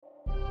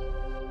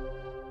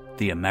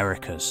the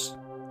Americas.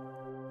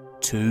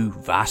 Two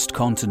vast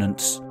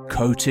continents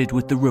coated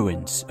with the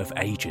ruins of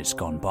ages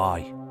gone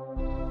by.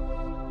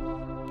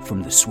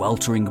 From the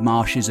sweltering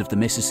marshes of the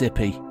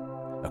Mississippi,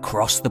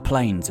 across the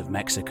plains of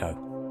Mexico,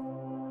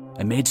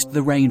 amidst the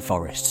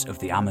rainforests of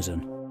the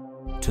Amazon,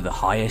 to the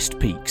highest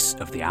peaks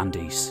of the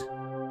Andes.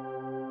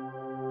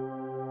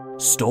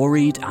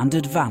 Storied and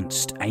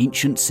advanced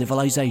ancient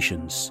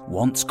civilizations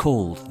once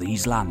called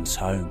these lands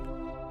home,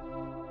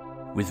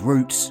 with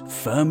roots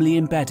firmly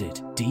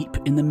embedded deep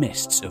in the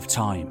mists of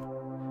time,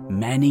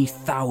 many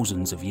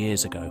thousands of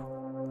years ago,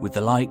 with the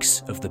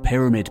likes of the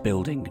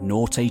pyramid-building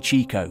Norte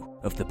Chico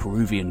of the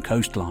Peruvian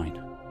coastline,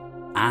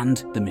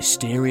 and the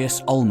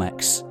mysterious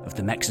Olmecs of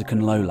the Mexican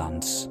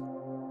lowlands.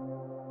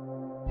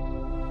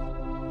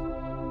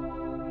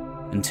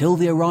 Until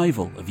the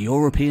arrival of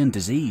European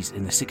disease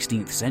in the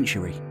 16th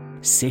century,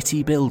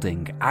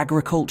 city-building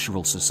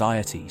agricultural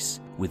societies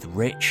with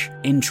rich,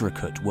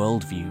 intricate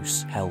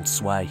worldviews held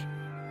sway.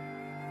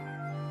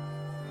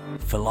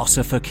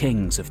 Philosopher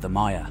kings of the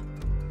Maya,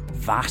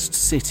 vast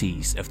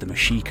cities of the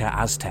Mexica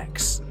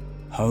Aztecs,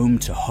 home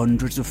to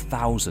hundreds of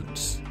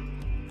thousands,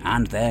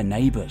 and their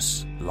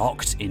neighbours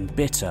locked in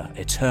bitter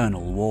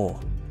eternal war.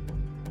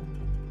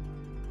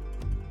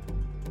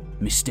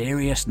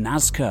 Mysterious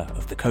Nazca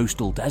of the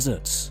coastal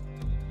deserts,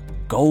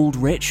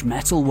 gold-rich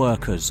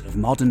metalworkers of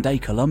modern-day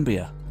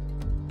Colombia,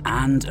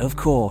 and, of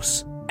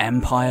course,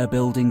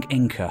 empire-building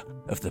Inca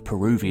of the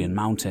Peruvian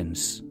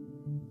mountains.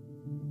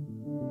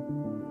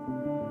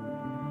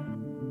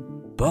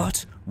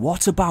 But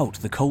what about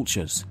the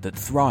cultures that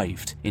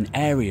thrived in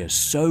areas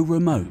so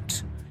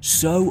remote,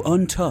 so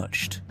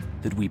untouched,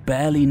 that we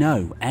barely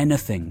know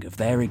anything of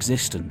their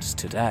existence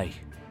today?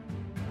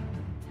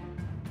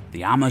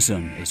 The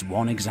Amazon is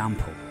one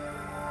example.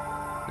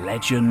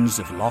 Legends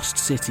of lost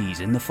cities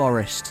in the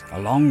forest,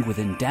 along with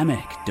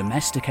endemic,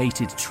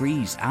 domesticated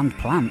trees and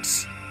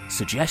plants,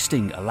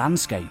 suggesting a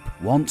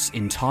landscape once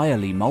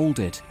entirely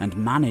moulded and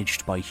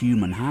managed by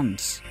human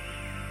hands.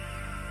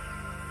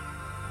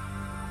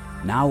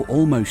 Now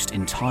almost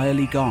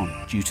entirely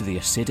gone due to the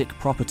acidic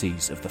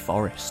properties of the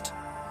forest.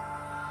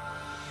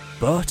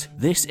 But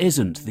this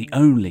isn't the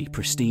only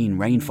pristine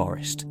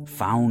rainforest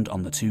found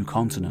on the two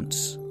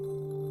continents.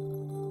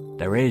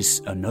 There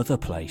is another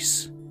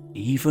place,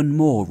 even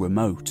more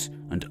remote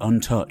and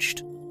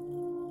untouched,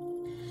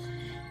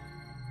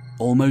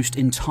 almost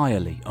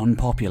entirely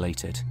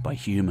unpopulated by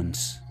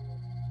humans.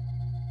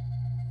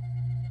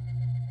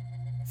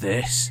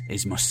 This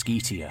is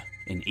Mosquitia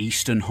in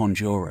eastern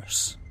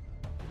Honduras.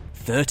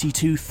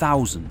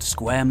 32,000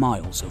 square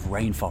miles of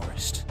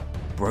rainforest,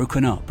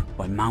 broken up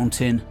by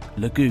mountain,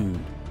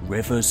 lagoon,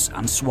 rivers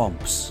and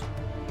swamps.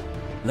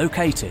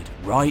 Located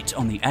right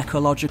on the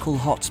ecological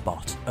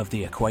hotspot of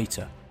the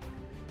equator,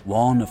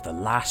 one of the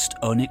last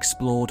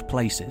unexplored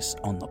places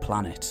on the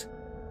planet.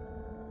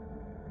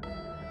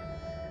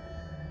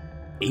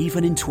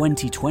 Even in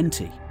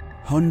 2020,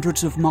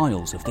 hundreds of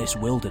miles of this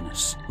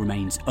wilderness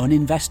remains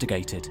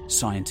uninvestigated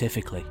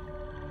scientifically.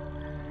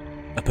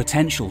 A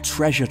potential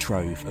treasure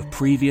trove of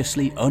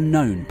previously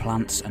unknown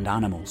plants and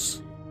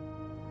animals.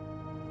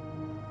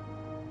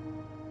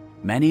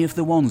 Many of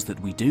the ones that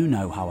we do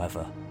know,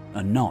 however,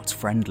 are not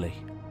friendly.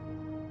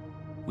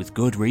 With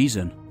good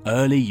reason,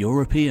 early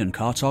European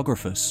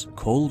cartographers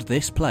called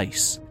this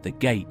place the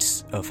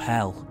Gates of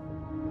Hell.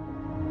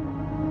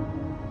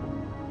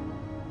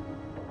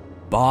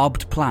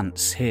 Barbed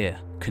plants here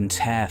can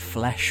tear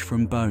flesh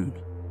from bone.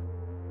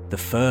 The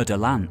fer de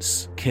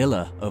lance,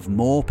 killer of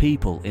more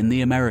people in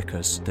the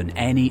Americas than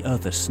any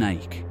other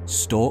snake,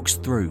 stalks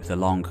through the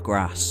long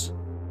grass.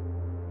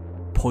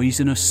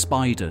 Poisonous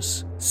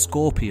spiders,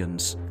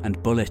 scorpions,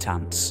 and bullet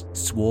ants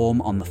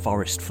swarm on the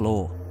forest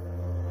floor.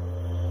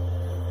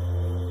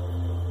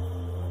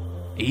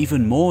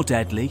 Even more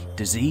deadly,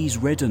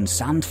 disease-ridden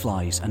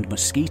sandflies and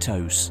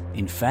mosquitoes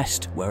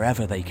infest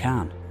wherever they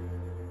can.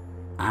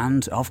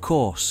 And, of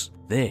course,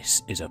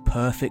 this is a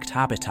perfect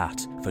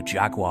habitat for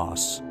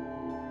jaguars,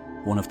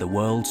 one of the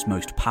world's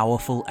most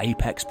powerful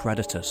apex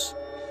predators,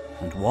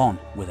 and one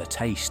with a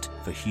taste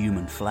for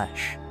human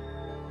flesh.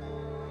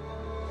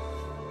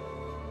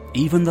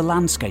 Even the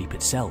landscape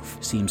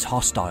itself seems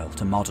hostile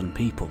to modern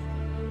people,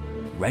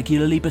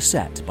 regularly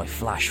beset by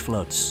flash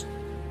floods,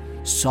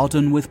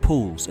 sodden with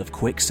pools of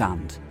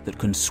quicksand that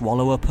can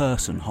swallow a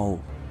person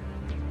whole.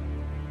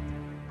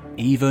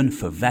 Even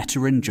for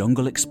veteran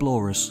jungle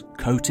explorers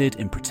coated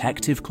in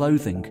protective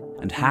clothing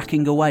and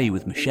hacking away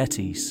with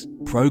machetes,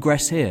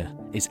 progress here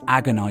is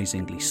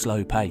agonizingly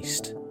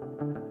slow-paced.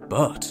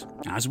 But,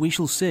 as we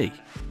shall see,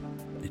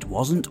 it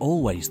wasn't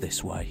always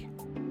this way.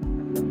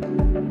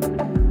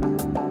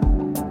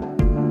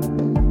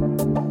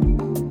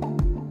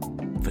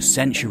 For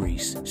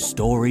centuries,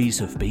 stories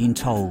have been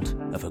told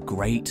of a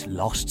great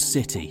lost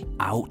city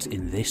out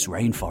in this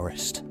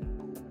rainforest.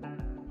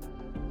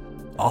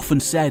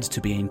 Often said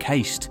to be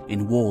encased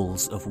in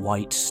walls of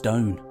white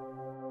stone.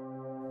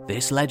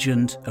 This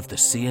legend of the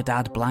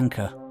Ciudad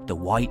Blanca, the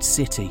White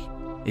City,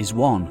 is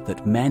one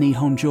that many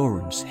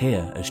Hondurans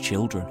hear as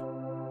children.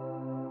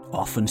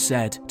 often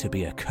said to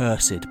be a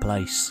cursed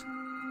place.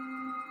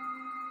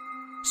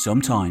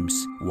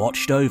 Sometimes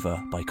watched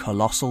over by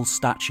colossal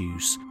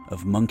statues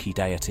of monkey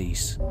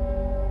deities.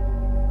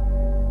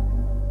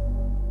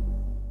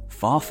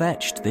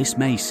 Far-fetched this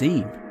may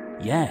seem,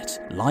 yet,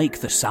 like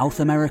the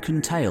South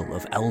American tale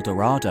of El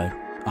Dorado,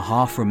 a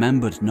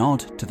half-remembered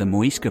nod to the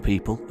Muisca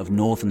people of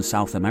northern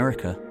South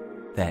America,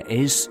 there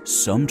is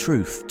some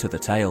truth to the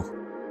tale.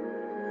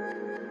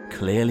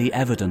 Clearly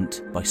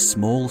evident by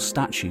small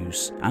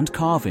statues and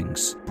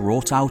carvings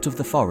brought out of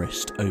the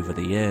forest over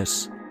the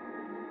years.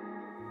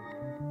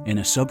 In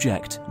a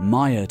subject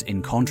mired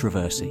in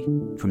controversy,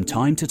 from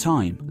time to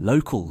time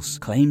locals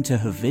claim to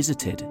have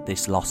visited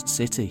this lost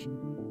city,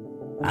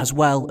 as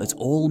well as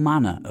all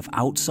manner of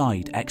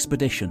outside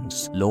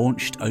expeditions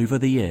launched over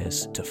the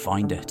years to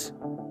find it.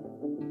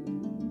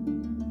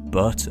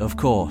 But, of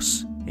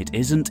course, it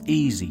isn't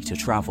easy to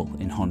travel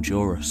in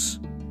Honduras,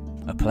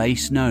 a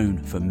place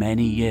known for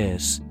many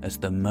years as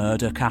the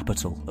murder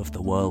capital of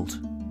the world.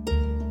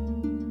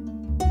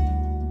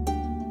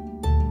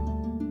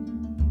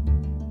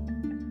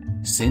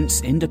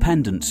 Since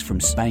independence from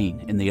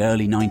Spain in the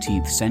early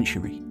 19th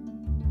century,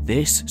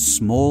 this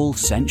small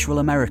Central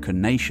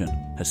American nation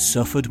has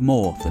suffered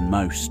more than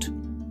most.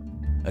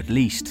 At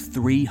least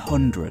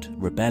 300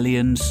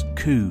 rebellions,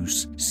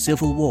 coups,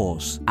 civil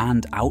wars,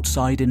 and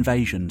outside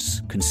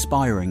invasions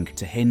conspiring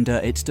to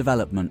hinder its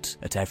development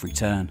at every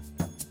turn.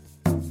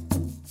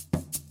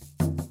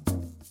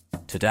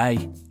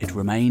 Today, it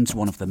remains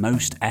one of the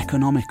most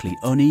economically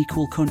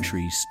unequal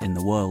countries in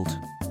the world.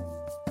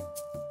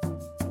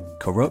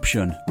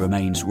 Corruption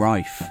remains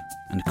rife,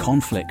 and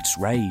conflicts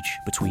rage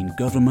between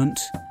government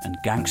and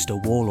gangster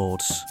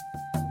warlords.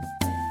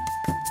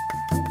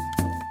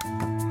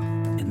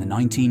 In the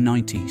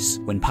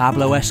 1990s, when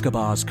Pablo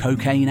Escobar's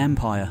cocaine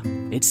empire,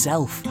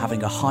 itself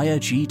having a higher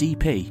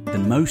GDP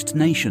than most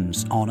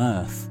nations on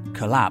Earth,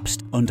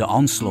 collapsed under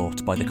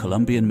onslaught by the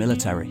Colombian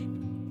military,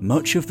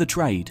 much of the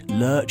trade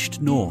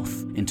lurched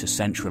north into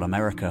Central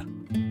America.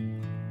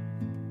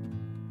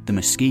 The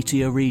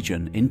Mosquitia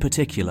region in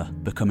particular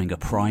becoming a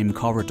prime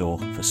corridor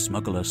for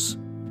smugglers.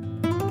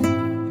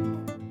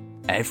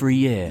 Every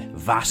year,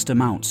 vast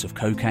amounts of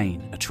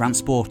cocaine are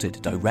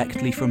transported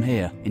directly from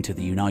here into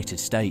the United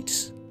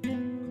States,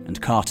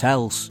 and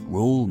cartels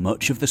rule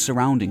much of the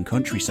surrounding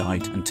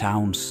countryside and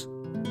towns.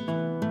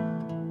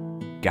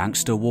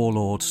 Gangster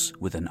warlords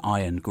with an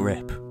iron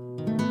grip.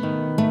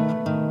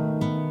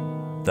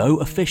 Though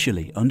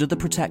officially under the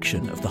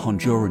protection of the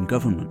Honduran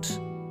government,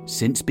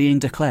 since being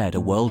declared a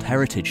World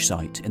Heritage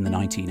Site in the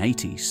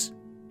 1980s,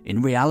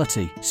 in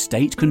reality,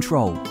 state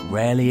control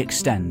rarely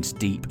extends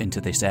deep into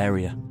this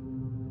area,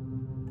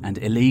 and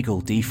illegal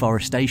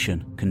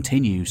deforestation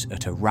continues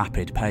at a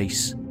rapid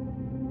pace,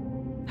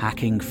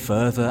 hacking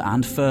further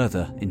and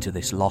further into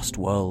this lost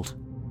world.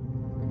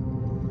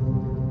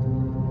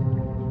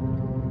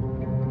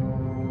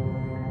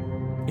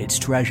 Its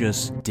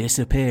treasures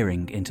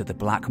disappearing into the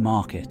black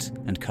market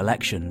and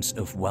collections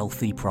of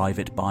wealthy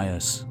private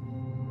buyers.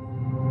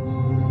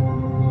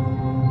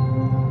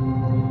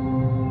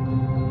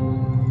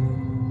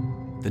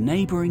 The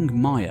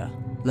neighbouring Maya,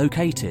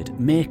 located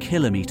mere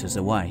kilometres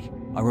away,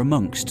 are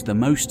amongst the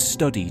most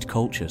studied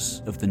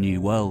cultures of the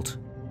New World.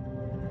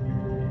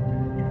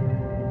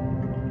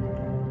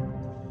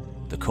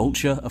 The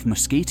culture of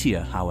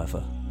Mosquitia,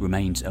 however,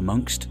 remains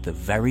amongst the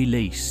very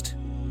least.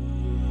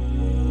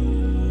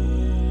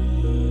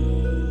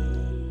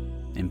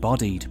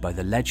 Embodied by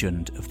the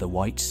legend of the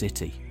White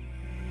City.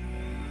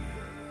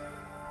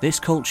 This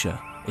culture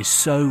is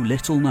so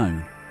little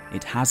known,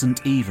 it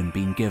hasn't even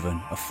been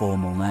given a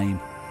formal name.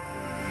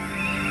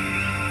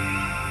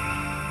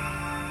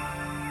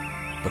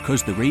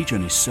 Because the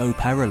region is so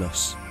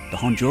perilous, the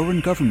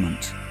Honduran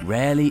government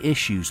rarely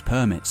issues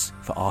permits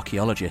for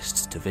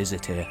archaeologists to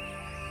visit here,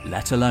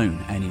 let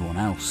alone anyone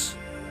else.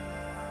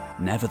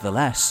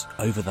 Nevertheless,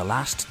 over the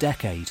last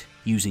decade,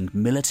 using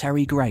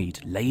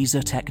military-grade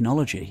laser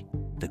technology,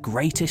 the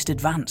greatest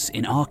advance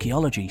in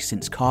archaeology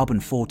since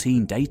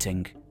carbon-14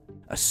 dating,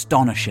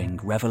 astonishing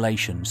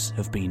revelations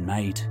have been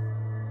made.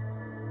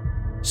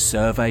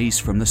 Surveys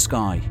from the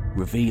sky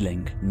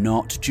revealing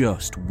not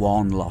just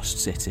one lost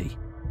city,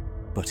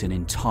 but an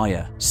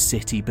entire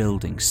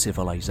city-building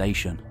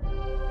civilization.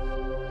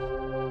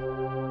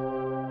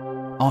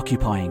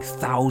 Occupying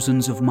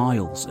thousands of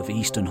miles of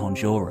eastern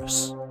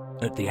Honduras,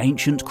 at the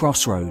ancient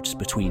crossroads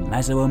between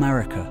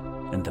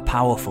Mesoamerica and the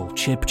powerful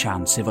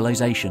Chibchan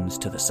civilizations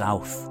to the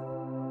south.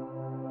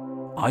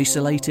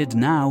 Isolated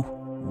now,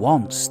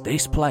 once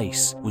this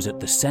place was at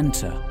the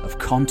centre of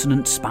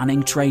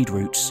continent-spanning trade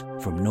routes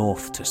from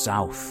north to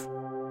south.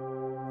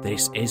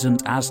 This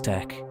isn't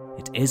Aztec,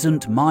 it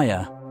isn't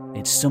Maya,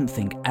 it's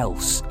something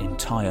else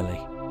entirely.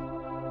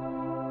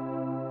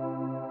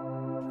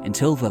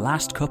 Until the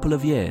last couple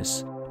of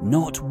years,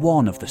 not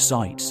one of the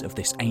sites of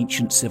this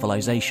ancient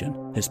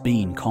civilization has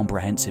been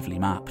comprehensively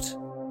mapped,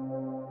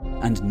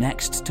 and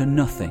next to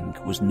nothing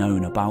was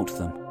known about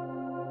them.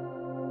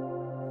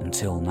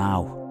 Until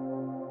now.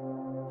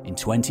 In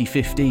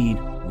 2015,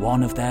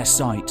 one of their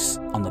sites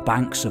on the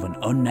banks of an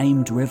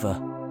unnamed river,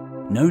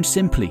 known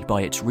simply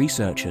by its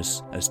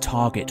researchers as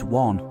Target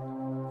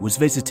 1, was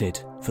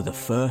visited for the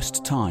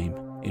first time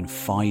in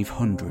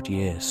 500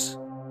 years.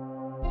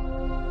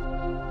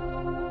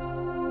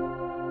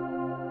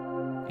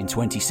 In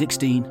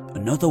 2016,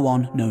 another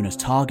one known as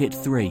Target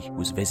 3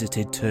 was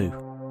visited too.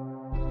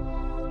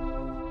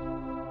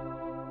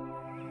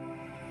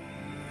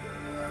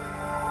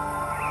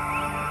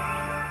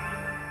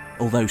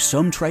 Although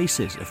some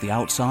traces of the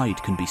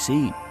outside can be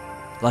seen,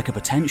 like a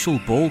potential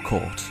ball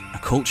court, a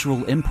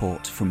cultural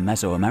import from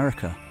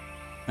Mesoamerica,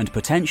 and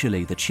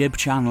potentially the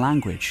Chibchan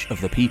language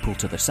of the people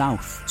to the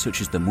south,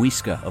 such as the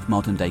Muisca of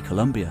modern-day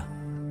Colombia.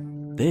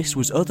 This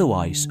was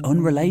otherwise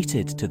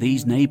unrelated to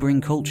these neighbouring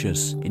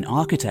cultures in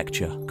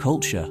architecture,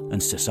 culture,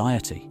 and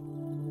society.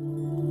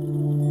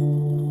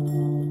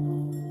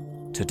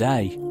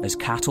 Today, as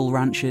cattle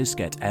ranches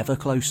get ever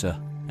closer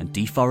and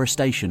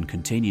deforestation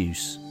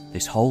continues,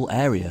 this whole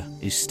area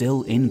is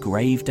still in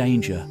grave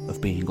danger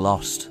of being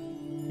lost,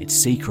 its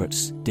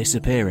secrets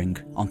disappearing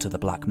onto the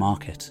black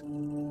market.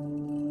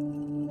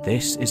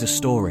 This is a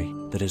story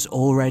that has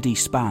already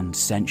spanned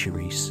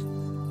centuries,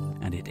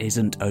 and it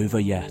isn't over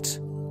yet.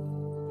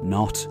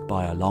 Not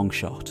by a long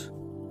shot.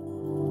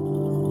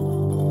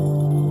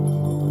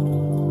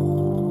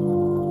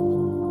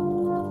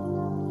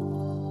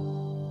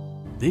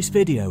 This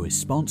video is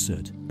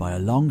sponsored by a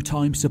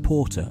long-time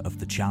supporter of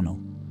the channel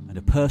and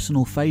a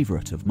personal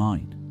favourite of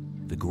mine,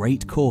 the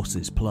Great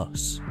Courses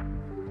Plus.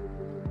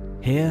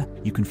 Here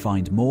you can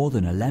find more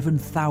than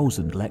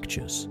 11,000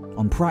 lectures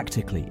on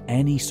practically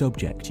any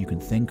subject you can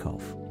think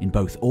of in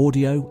both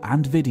audio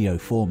and video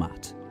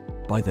format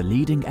by the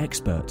leading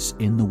experts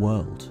in the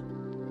world.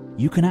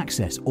 You can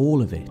access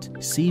all of it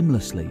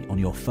seamlessly on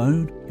your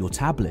phone, your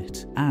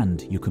tablet,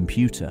 and your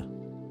computer.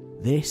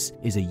 This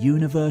is a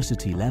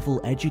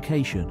university-level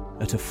education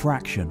at a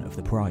fraction of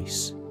the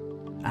price,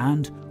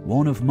 and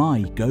one of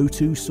my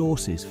go-to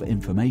sources for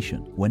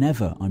information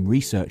whenever I'm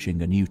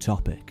researching a new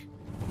topic.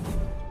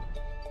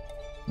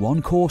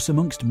 One course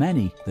amongst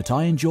many that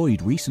I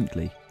enjoyed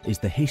recently is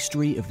The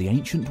History of the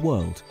Ancient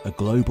World, A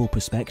Global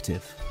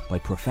Perspective by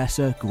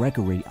Professor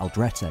Gregory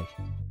Aldrete.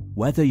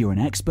 Whether you're an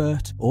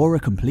expert or a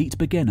complete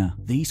beginner,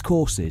 these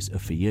courses are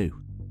for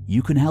you.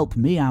 You can help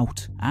me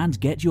out and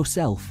get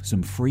yourself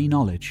some free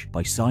knowledge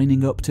by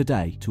signing up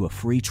today to a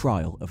free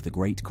trial of the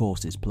Great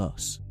Courses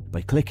Plus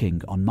by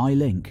clicking on my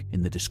link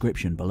in the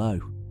description below,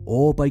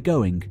 or by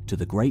going to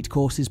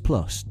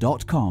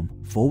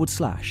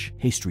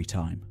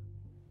thegreatcoursesplus.com/historytime.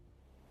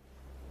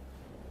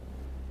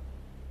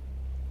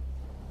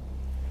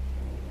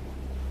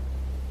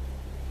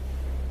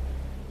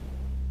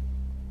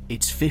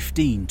 It's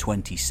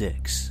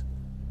 1526.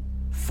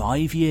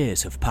 5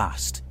 years have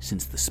passed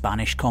since the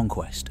Spanish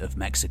conquest of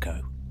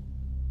Mexico.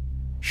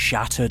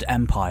 Shattered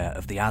empire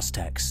of the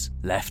Aztecs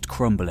left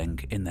crumbling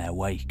in their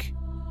wake.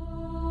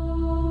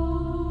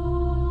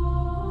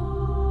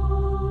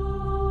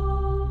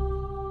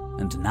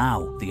 And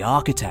now the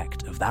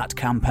architect of that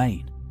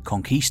campaign,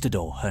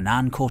 conquistador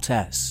Hernán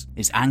Cortés,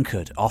 is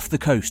anchored off the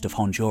coast of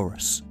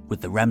Honduras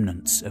with the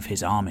remnants of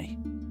his army.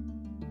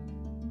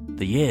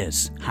 The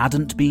years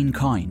hadn't been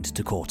kind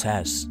to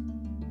Cortés,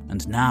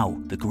 and now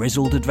the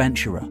grizzled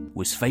adventurer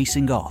was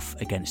facing off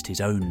against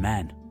his own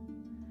men,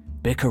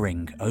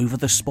 bickering over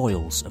the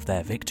spoils of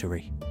their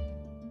victory.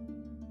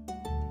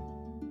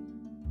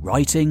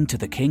 Writing to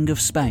the King of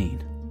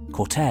Spain,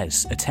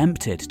 Cortés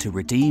attempted to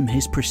redeem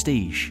his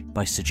prestige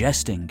by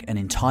suggesting an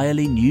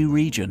entirely new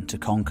region to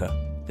conquer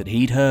that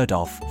he'd heard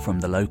of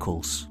from the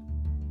locals.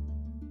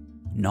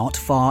 Not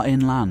far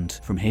inland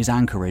from his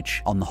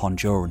anchorage on the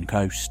Honduran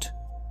coast.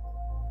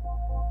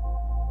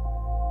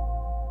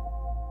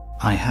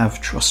 I have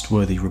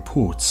trustworthy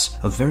reports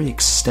of very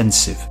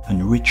extensive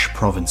and rich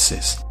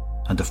provinces,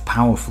 and of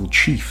powerful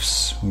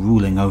chiefs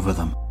ruling over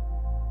them,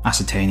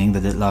 ascertaining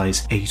that it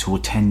lies 8 or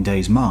 10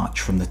 days'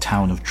 march from the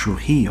town of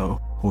Trujillo,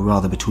 or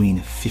rather between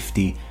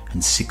 50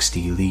 and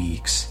 60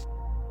 leagues.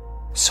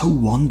 So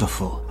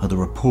wonderful are the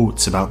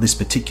reports about this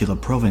particular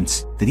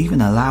province that even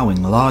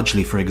allowing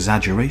largely for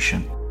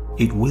exaggeration,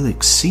 it will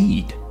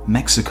exceed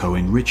Mexico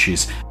in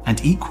riches and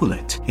equal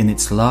it in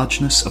its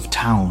largeness of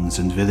towns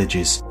and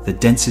villages, the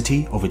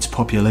density of its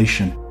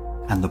population,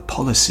 and the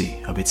policy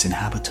of its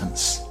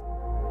inhabitants.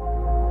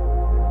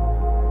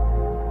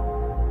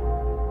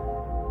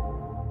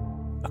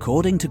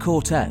 According to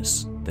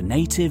Cortés, the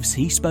natives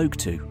he spoke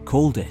to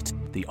called it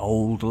the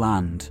Old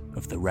Land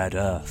of the Red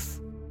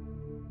Earth.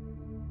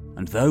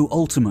 And though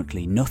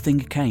ultimately nothing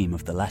came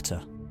of the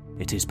letter,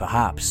 it is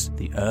perhaps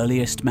the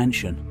earliest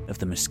mention of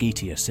the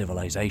Mesquitia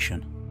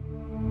civilization.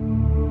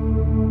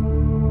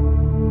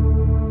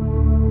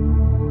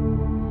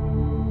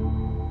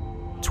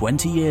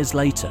 "20 years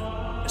later,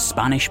 a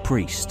Spanish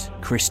priest,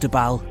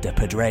 Cristobal de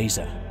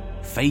Pedreza,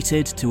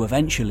 fated to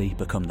eventually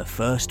become the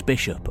first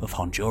bishop of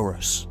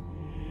Honduras,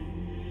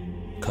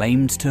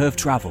 claimed to have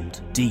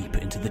travelled deep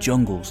into the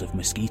jungles of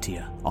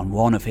Mesquitia on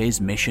one of his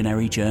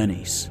missionary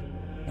journeys,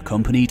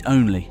 accompanied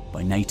only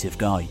by native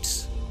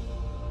guides.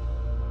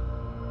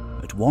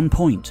 At one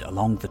point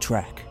along the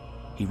trek,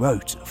 he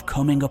wrote of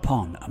coming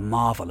upon a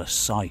marvellous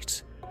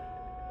sight.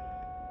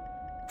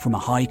 From a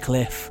high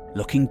cliff,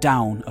 looking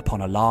down upon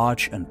a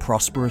large and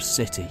prosperous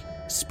city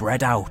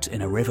spread out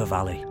in a river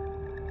valley.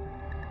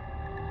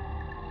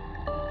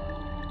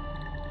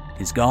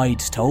 His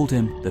guides told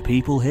him the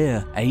people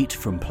here ate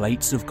from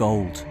plates of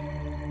gold.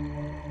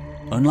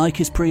 Unlike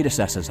his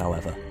predecessors,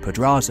 however,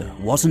 Pedraza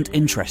wasn't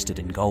interested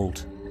in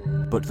gold,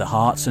 but the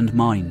hearts and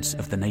minds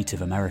of the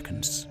Native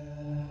Americans.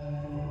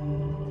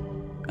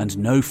 And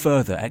no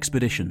further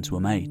expeditions were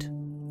made,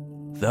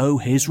 though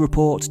his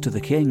report to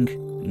the king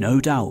no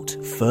doubt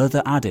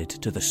further added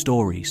to the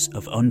stories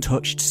of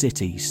untouched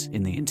cities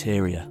in the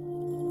interior.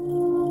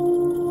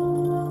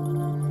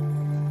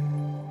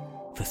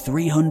 For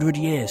 300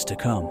 years to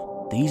come,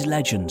 these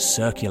legends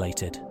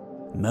circulated,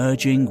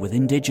 merging with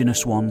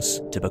indigenous ones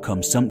to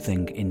become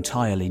something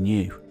entirely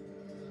new.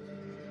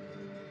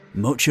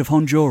 Much of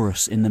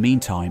Honduras, in the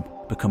meantime,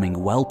 becoming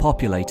well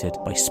populated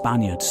by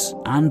Spaniards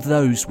and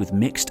those with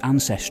mixed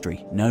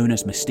ancestry known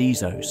as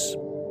mestizos.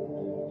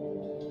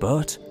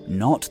 But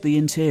not the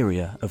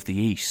interior of the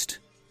East,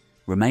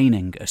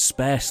 remaining a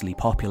sparsely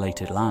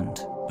populated land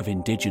of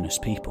indigenous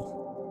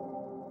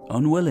people,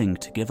 unwilling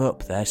to give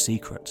up their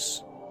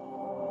secrets.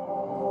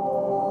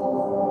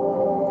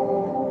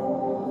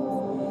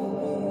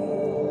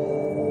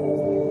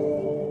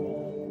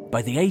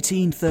 By the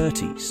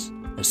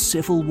 1830s, a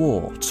civil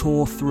war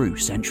tore through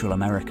Central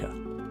America.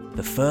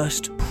 The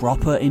first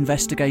proper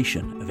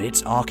investigation of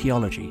its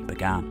archaeology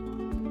began.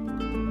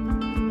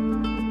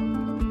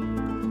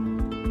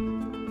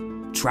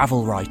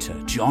 Travel writer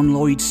John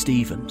Lloyd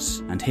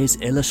Stephens and his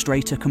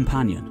illustrator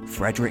companion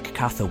Frederick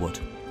Catherwood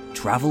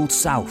travelled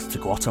south to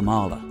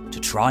Guatemala to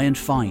try and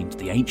find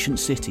the ancient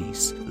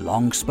cities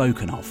long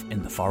spoken of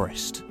in the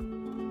forest.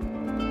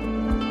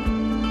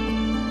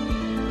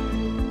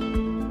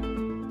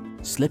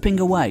 Slipping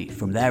away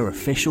from their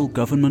official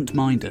government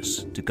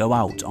minders to go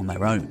out on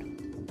their own,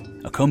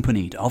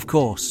 accompanied of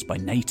course by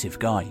native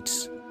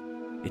guides,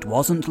 it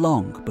wasn't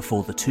long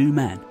before the two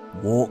men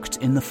walked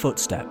in the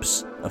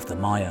footsteps of the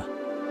Maya.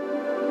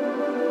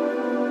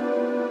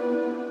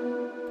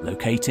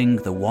 Locating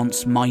the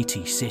once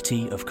mighty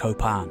city of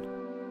Copan,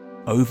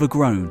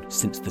 overgrown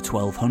since the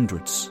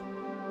 1200s,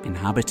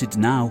 inhabited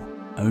now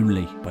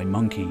only by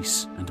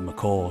monkeys and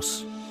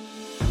macaws.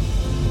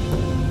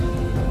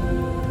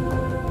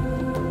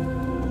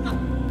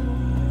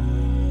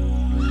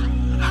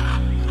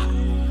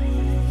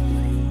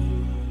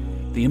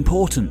 The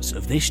importance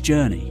of this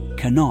journey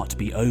cannot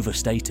be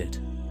overstated.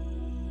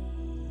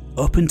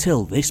 Up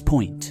until this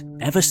point,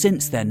 ever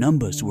since their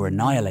numbers were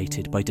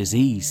annihilated by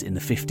disease in the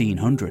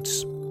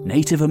 1500s,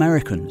 Native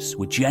Americans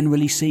were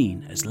generally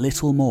seen as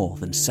little more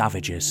than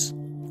savages,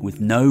 with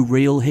no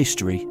real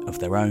history of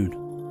their own.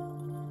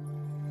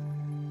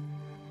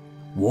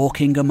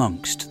 Walking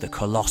amongst the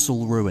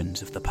colossal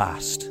ruins of the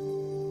past,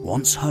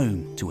 once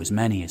home to as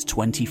many as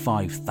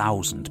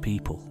 25,000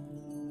 people,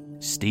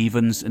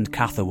 Stephens and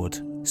Catherwood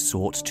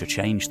sought to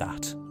change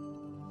that.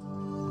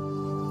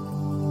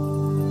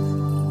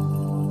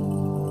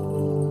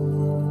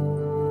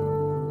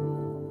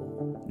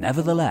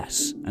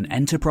 Nevertheless, an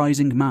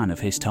enterprising man of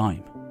his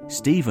time,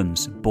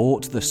 Stephens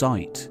bought the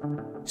site,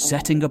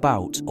 setting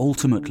about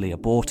ultimately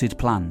aborted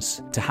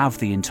plans to have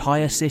the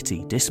entire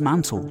city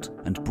dismantled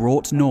and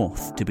brought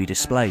north to be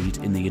displayed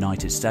in the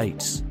United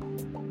States.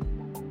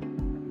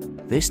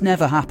 This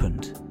never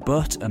happened,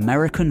 but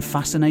American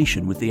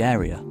fascination with the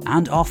area,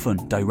 and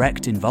often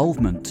direct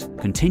involvement,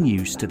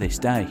 continues to this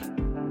day,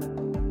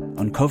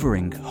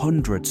 uncovering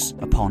hundreds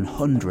upon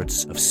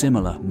hundreds of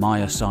similar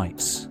Maya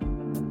sites.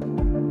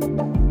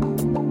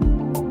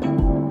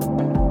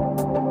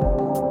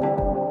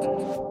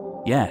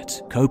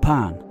 Yet,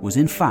 Copan was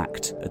in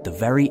fact at the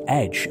very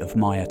edge of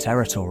Maya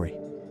territory.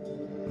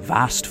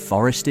 Vast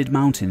forested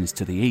mountains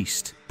to the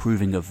east,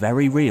 proving a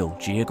very real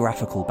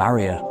geographical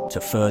barrier to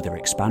further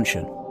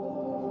expansion.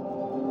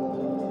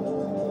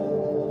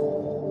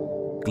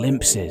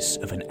 Glimpses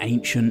of an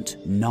ancient,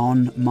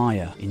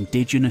 non-Maya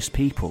indigenous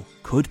people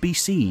could be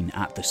seen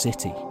at the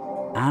city,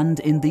 and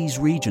in these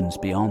regions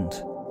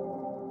beyond.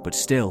 But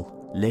still,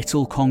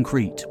 little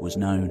concrete was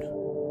known.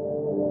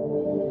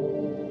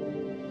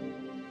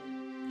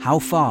 How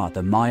far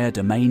the Maya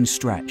domain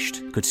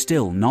stretched could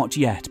still not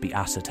yet be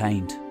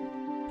ascertained.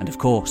 And of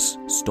course,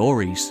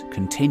 stories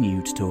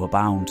continued to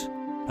abound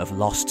of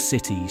lost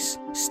cities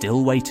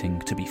still waiting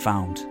to be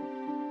found,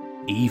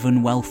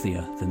 even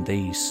wealthier than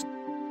these.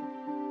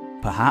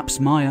 Perhaps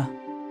Maya,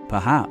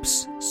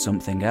 perhaps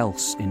something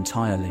else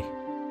entirely.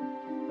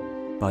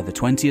 By the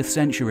 20th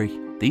century,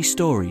 these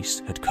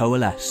stories had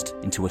coalesced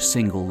into a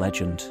single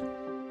legend: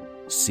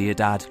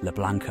 Ciudad La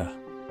Blanca,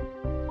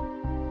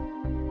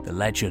 the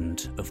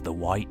legend of the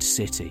White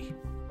City.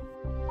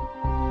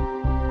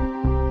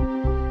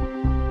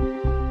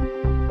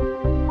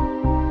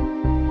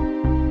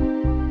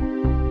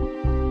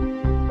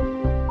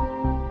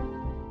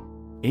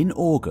 In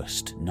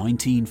August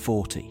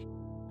 1940,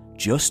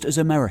 just as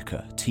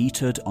America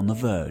teetered on the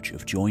verge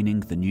of joining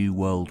the New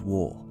World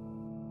War,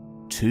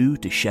 2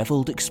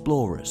 dishevelled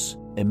explorers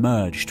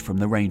emerged from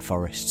the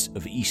rainforests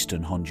of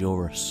eastern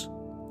Honduras.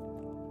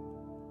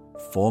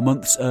 4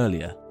 months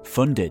earlier,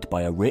 funded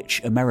by a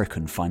rich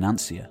American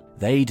financier,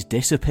 they'd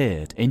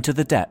disappeared into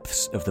the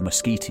depths of the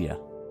Mesquitia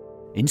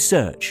in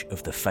search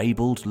of the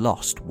fabled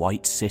lost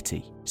White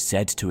City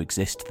said to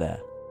exist there,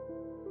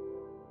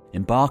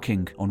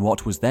 embarking on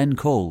what was then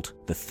called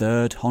the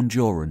Third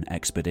Honduran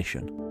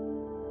Expedition.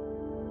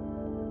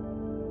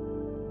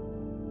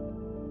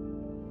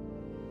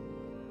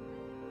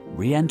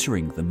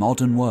 Re-entering the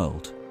modern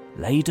world,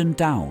 laden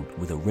down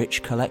with a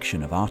rich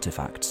collection of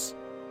artifacts,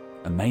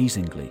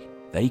 amazingly,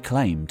 they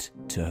claimed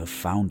to have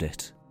found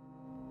it.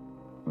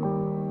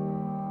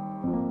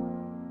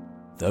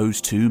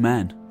 Those 2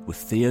 men were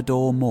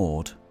Theodore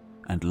Maud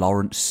and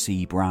Lawrence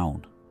C.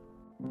 Brown,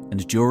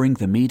 and during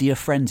the media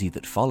frenzy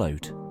that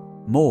followed,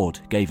 Maud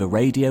gave a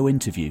radio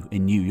interview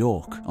in New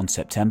York on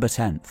September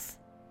 10th,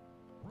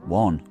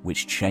 one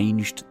which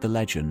changed the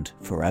legend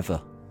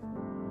forever.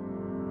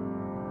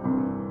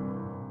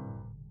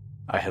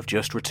 I have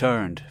just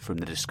returned from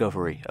the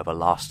discovery of a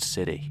lost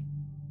city.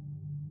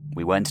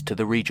 We went to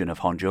the region of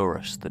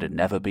Honduras that had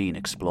never been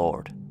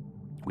explored.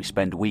 We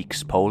spent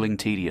weeks poling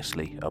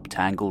tediously up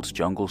tangled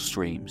jungle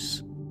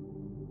streams.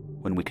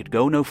 When we could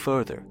go no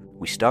further,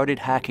 we started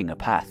hacking a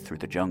path through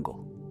the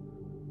jungle.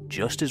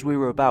 Just as we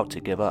were about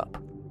to give up,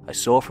 I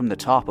saw from the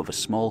top of a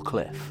small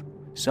cliff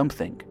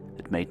something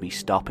that made me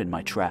stop in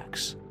my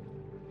tracks.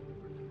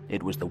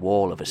 It was the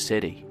wall of a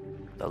city,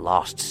 the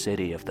lost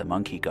city of the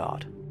monkey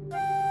god.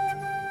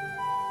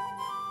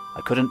 I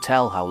couldn't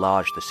tell how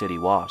large the city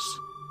was,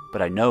 but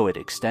I know it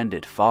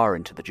extended far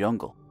into the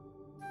jungle,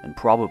 and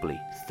probably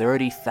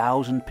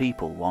 30,000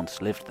 people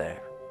once lived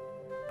there.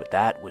 But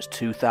that was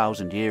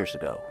 2,000 years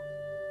ago.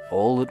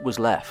 All that was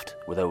left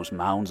were those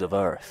mounds of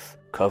earth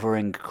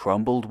covering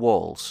crumbled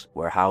walls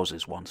where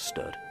houses once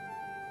stood,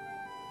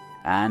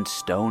 and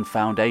stone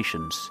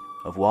foundations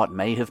of what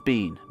may have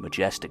been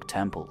majestic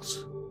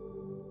temples.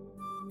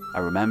 I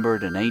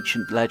remembered an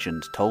ancient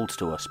legend told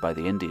to us by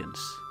the Indians.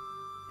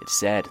 It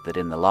said that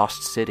in the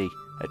lost city,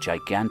 a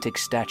gigantic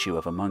statue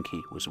of a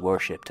monkey was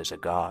worshipped as a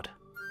god.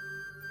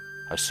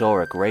 I saw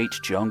a great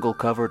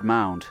jungle-covered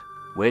mound,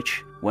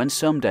 which, when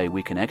someday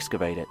we can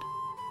excavate it,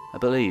 I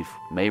believe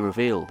may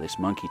reveal this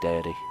monkey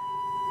deity.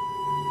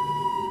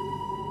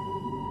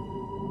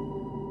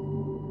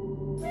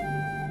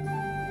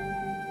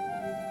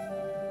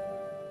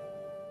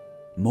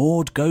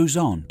 Maud goes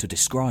on to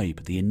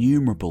describe the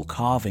innumerable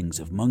carvings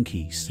of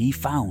monkeys he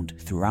found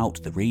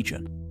throughout the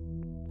region,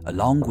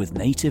 along with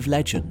native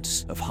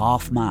legends of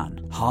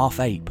half-man,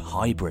 half-ape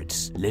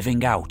hybrids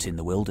living out in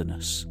the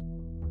wilderness.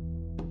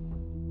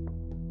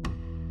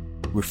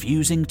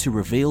 Refusing to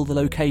reveal the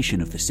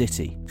location of the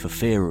city for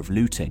fear of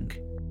looting,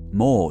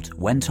 Maud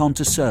went on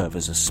to serve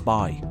as a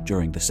spy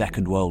during the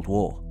Second World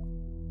War.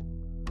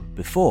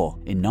 Before,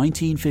 in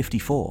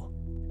 1954,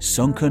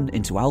 sunken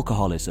into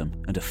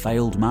alcoholism and a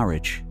failed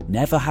marriage,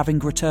 never having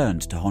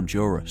returned to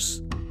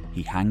Honduras,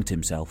 he hanged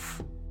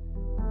himself.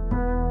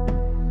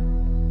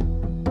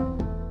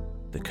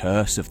 The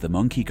curse of the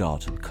monkey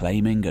god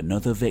claiming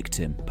another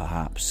victim,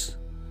 perhaps.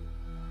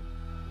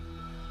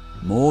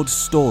 Maud's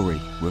story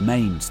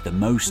remains the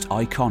most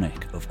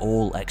iconic of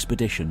all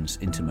expeditions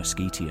into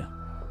Mesquitia.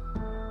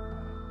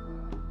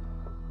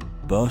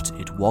 But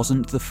it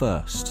wasn't the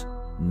first,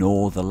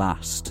 nor the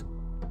last.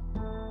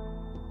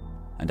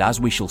 And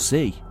as we shall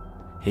see,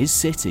 his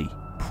city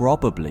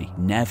probably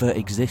never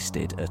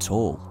existed at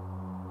all.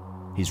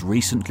 His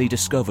recently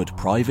discovered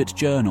private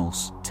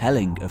journals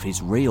telling of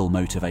his real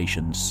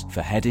motivations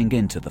for heading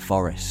into the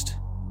forest.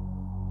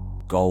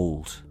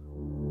 Gold.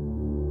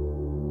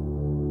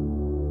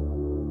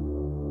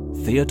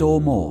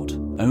 Theodore Maud,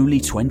 only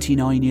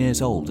 29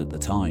 years old at the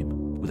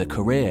time, with a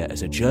career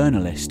as a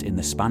journalist in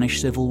the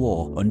Spanish Civil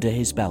War under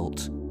his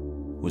belt,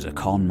 was a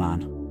con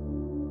man,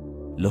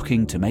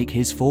 looking to make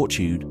his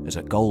fortune as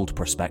a gold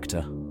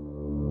prospector.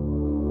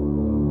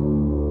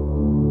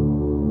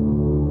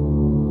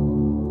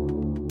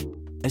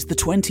 As the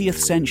 20th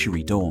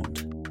century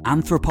dawned,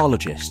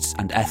 anthropologists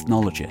and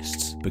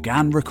ethnologists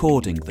began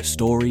recording the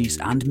stories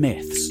and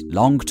myths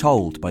long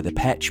told by the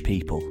Pech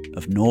people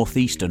of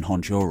northeastern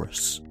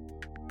Honduras,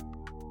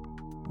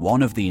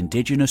 one of the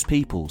indigenous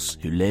peoples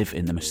who live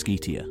in the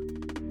Mesquitia.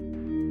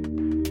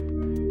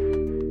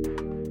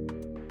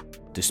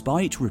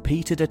 Despite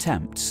repeated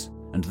attempts,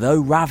 and though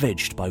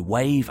ravaged by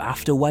wave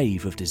after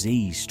wave of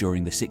disease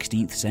during the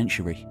 16th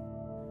century,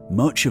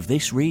 much of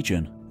this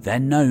region,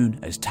 then known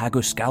as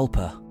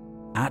Taguascalpa,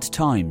 at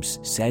times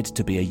said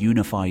to be a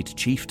unified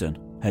chieftain,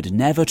 had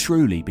never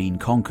truly been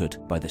conquered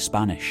by the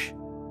Spanish.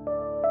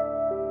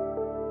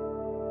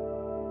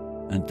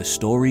 And the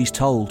stories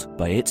told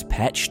by its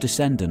Pech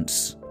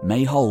descendants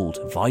may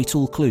hold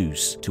vital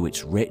clues to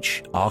its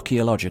rich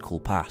archaeological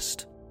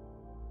past.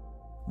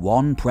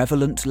 One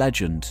prevalent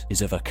legend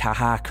is of a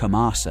Caja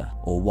Camasa,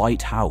 or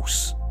White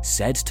House,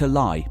 said to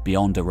lie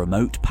beyond a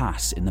remote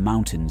pass in the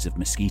mountains of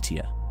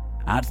Mesquitia,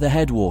 at the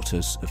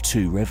headwaters of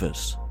 2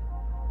 rivers.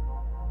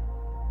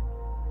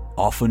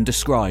 often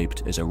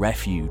described as a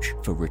refuge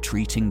for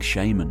retreating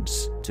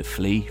shamans to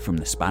flee from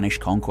the Spanish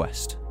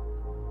conquest,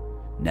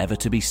 never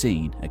to be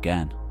seen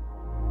again.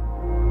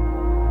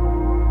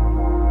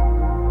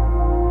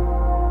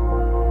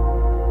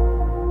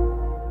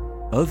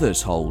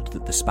 Others hold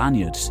that the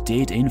Spaniards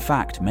did in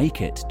fact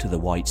make it to the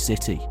White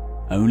City,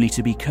 only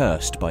to be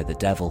cursed by the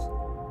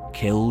devil,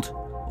 killed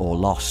or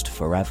lost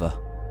forever.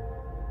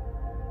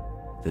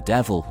 The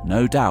devil,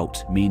 no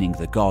doubt, meaning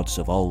the gods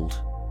of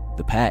old,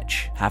 the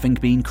Pech having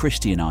been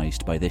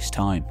Christianized by this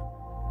time.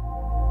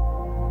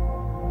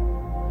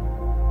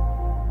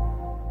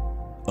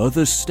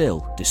 Others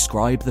still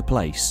describe the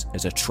place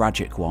as a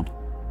tragic one,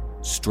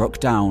 struck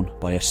down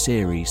by a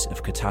series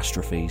of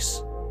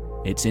catastrophes,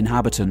 its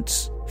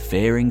inhabitants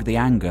fearing the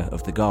anger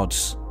of the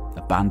gods,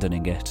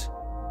 abandoning it.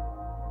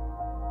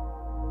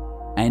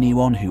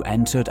 Anyone who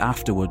entered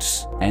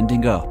afterwards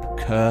ending up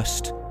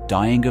cursed,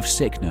 dying of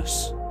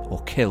sickness, or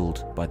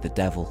killed by the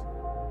devil.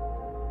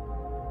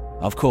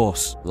 Of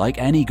course, like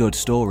any good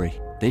story,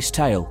 this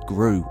tale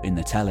grew in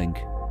the telling,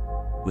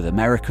 with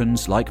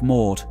Americans like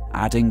Maud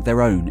adding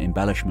their own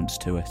embellishments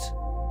to it.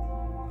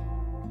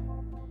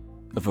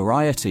 A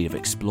variety of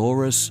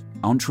explorers,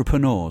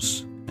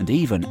 entrepreneurs, and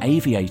even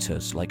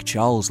aviators like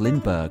Charles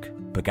Lindbergh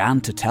began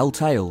to tell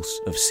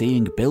tales of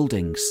seeing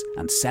buildings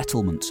and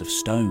settlements of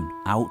stone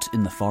out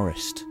in the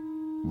forest,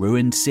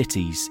 ruined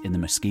cities in the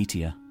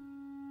Mesquite.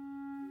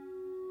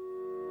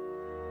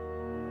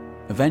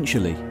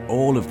 Eventually,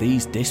 all of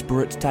these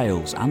disparate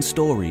tales and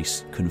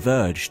stories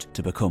converged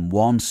to become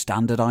one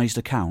standardized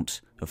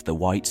account of the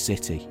White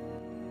City,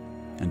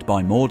 and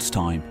by Maud's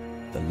time,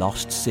 the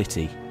lost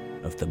city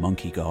of the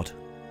monkey god.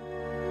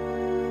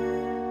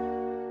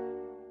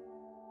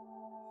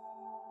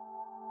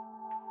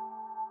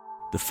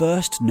 The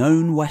first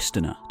known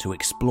Westerner to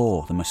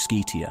explore the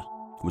Mesquite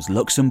was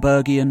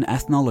Luxembourgian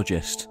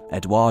ethnologist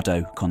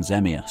Eduardo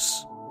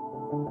Consemius.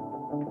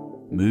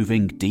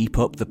 Moving deep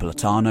up the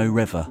Platano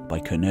River by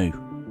canoe,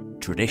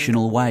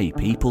 traditional way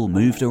people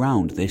moved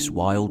around this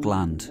wild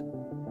land,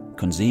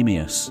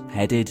 Consemius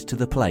headed to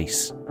the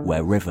place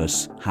where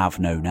rivers have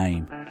no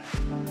name.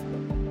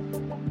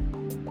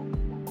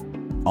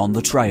 On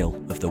the trail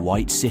of the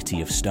White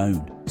City of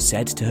Stone,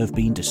 said to have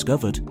been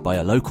discovered by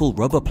a local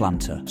rubber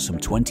planter some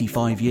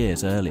 25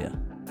 years earlier.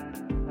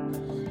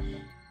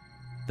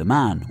 The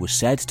man was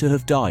said to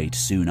have died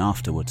soon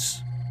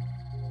afterwards,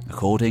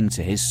 according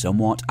to his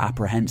somewhat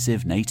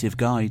apprehensive native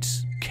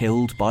guides,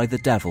 killed by the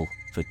devil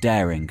for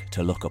daring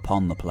to look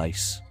upon the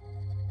place.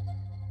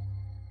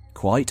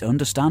 Quite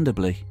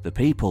understandably, the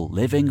people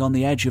living on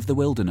the edge of the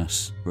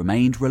wilderness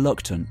remained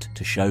reluctant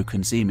to show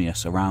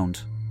Consemius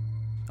around.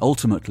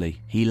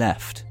 Ultimately, he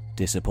left,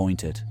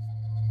 disappointed.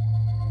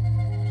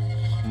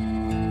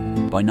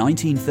 By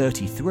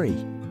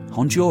 1933,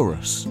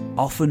 Honduras,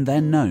 often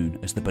then known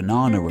as the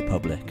Banana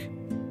Republic,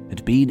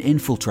 had been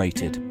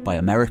infiltrated by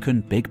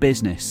American big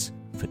business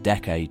for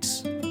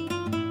decades,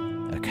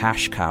 a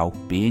cash cow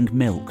being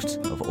milked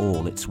of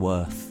all it's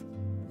worth.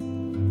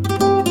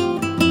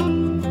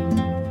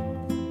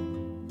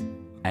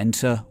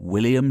 Enter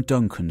William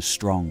Duncan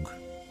Strong,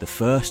 the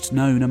first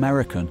known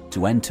American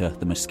to enter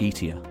the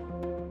Mesquite.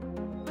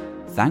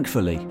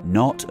 Thankfully,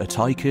 not a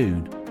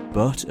tycoon,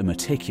 but a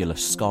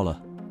meticulous scholar,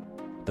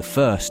 the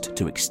first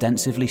to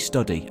extensively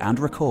study and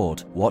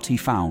record what he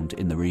found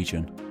in the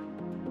region.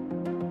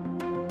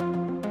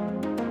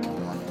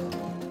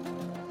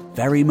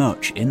 Very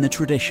much in the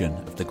tradition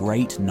of the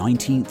great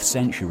 19th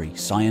century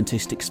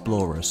scientist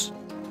explorers,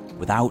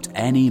 without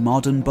any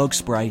modern bug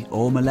spray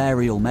or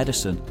malarial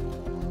medicine,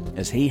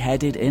 as he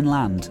headed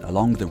inland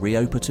along the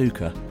Rio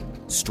Patuca,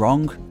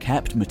 Strong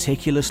kept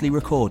meticulously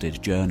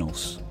recorded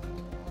journals,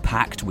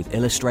 packed with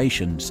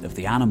illustrations of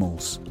the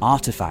animals,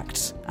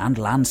 artifacts, and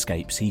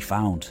landscapes he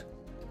found.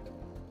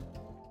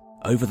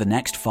 Over the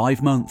next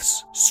 5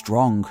 months,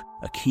 Strong,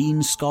 a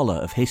keen scholar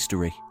of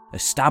history,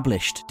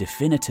 established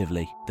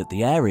definitively that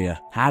the area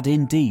had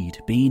indeed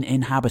been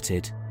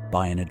inhabited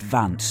by an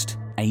advanced,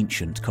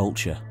 ancient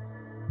culture,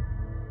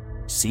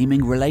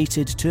 seeming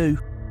related to,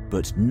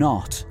 but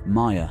not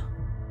Maya.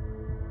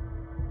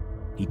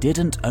 He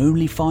didn't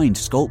only find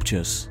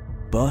sculptures,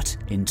 but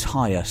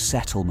entire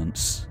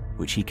settlements,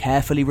 which he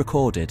carefully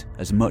recorded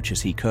as much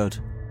as he could.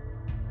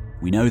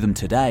 We know them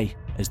today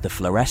as the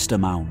Floresta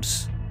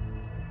Mounds,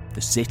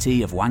 the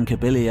city of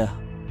Huancavelica,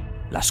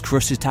 Las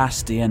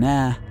Crucitas de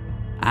Ener,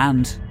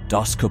 and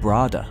Dos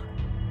Quebrada.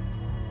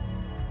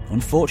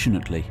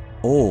 Unfortunately,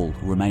 all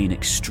remain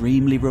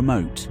extremely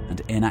remote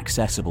and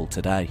inaccessible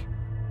today,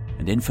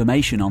 and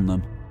information on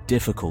them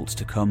difficult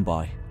to come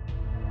by.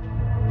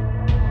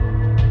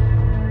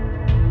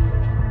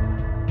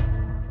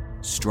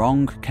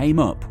 Strong came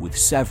up with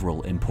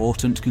several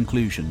important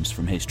conclusions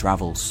from his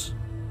travels.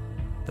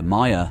 The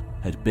Maya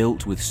had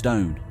built with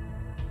stone.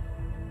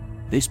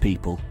 This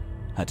people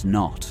had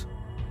not.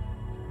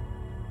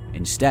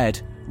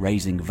 Instead,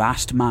 raising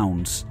vast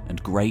mounds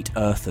and great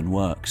earthen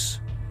works,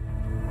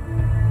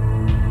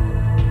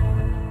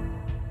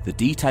 the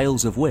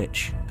details of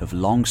which have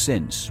long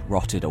since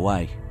rotted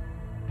away.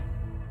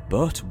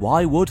 But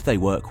why would they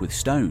work with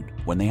stone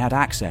when they had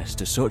access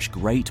to such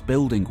great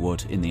building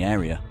wood in the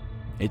area?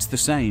 It's the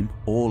same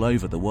all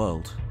over the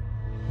world.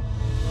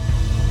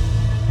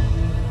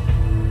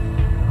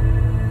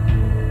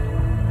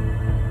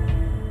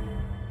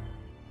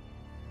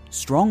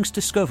 Strong's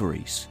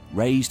discoveries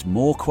raised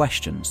more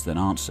questions than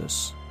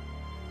answers.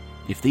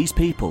 If these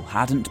people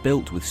hadn't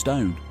built with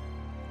stone,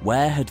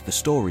 where had the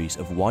stories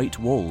of white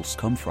walls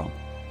come from?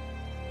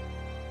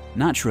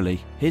 Naturally,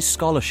 his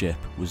scholarship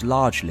was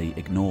largely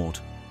ignored,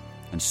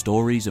 and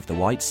stories of the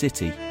White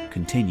City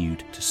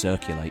continued to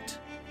circulate.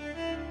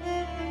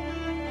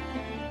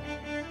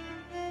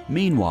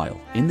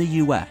 Meanwhile, in the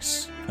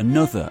US,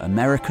 another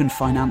American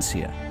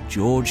financier,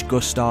 George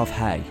Gustav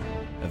Hay,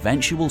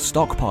 eventual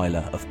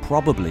stockpiler of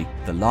probably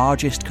the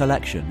largest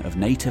collection of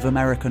Native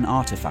American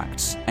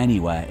artifacts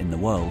anywhere in the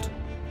world,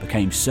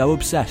 became so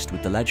obsessed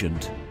with the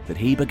legend that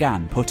he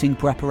began putting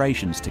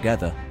preparations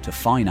together to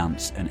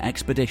finance an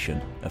expedition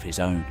of his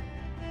own.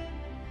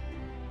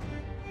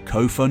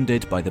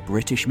 Co-funded by the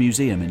British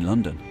Museum in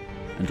London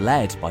and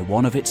led by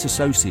one of its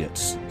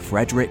associates,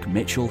 Frederick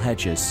Mitchell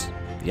Hedges,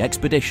 the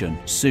expedition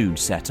soon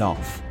set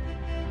off.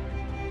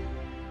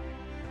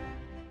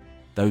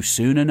 Though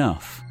soon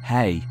enough,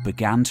 Hay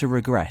began to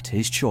regret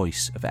his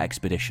choice of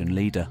expedition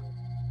leader,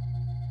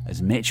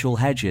 as Mitchell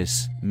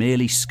Hedges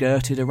merely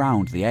skirted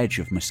around the edge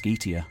of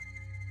Mesquite,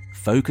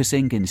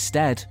 focusing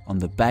instead on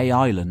the Bay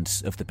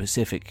Islands of the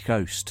Pacific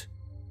coast,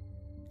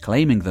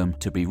 claiming them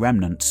to be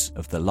remnants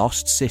of the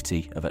lost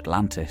city of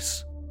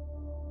Atlantis,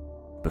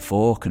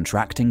 before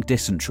contracting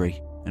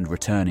dysentery and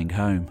returning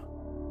home.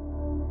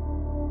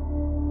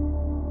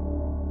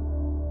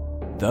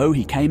 Though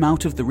he came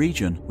out of the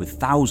region with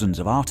thousands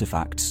of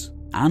artifacts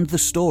and the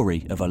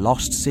story of a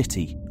lost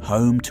city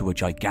home to a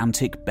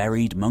gigantic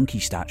buried monkey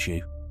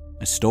statue,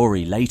 a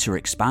story later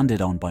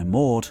expanded on by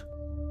Maud,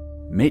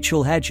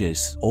 Mitchell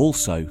Hedges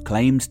also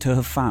claimed to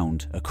have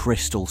found a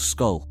crystal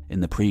skull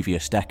in the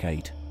previous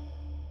decade,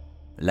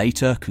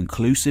 later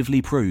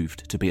conclusively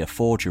proved to be a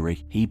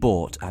forgery he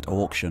bought at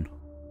auction.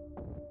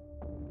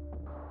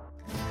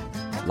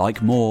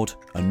 Like Maud,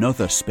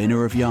 another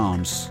spinner of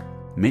yarns,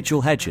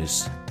 Mitchell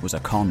Hedges was a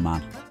con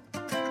man.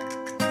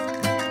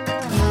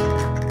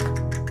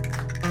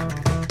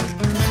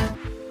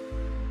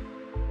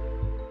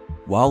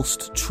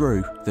 Whilst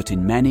true that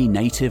in many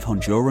native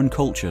Honduran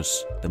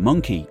cultures, the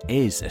monkey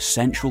is a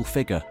central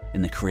figure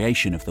in the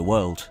creation of the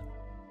world,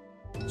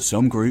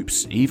 some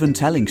groups even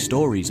telling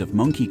stories of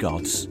monkey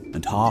gods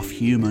and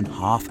half-human,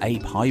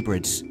 half-ape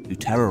hybrids who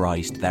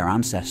terrorized their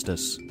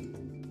ancestors,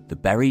 the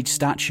buried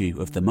statue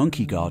of the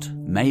monkey god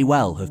may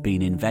well have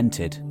been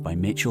invented by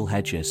Mitchell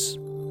Hedges.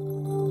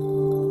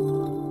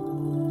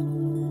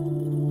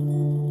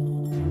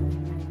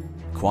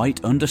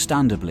 Quite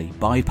understandably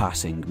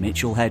bypassing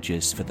Mitchell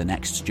Hedges for the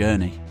next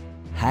journey,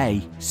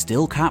 Hay,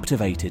 still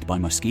captivated by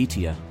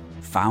Mesquite,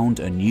 found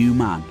a new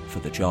man for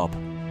the job.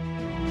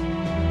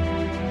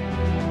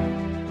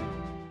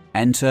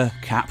 Enter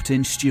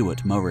Captain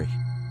Stuart Murray,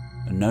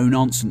 a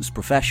no-nonsense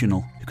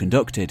professional who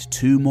conducted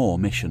 2 more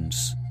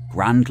missions,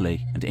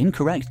 grandly and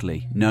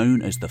incorrectly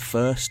known as the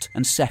First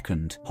and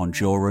Second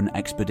Honduran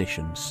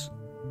Expeditions.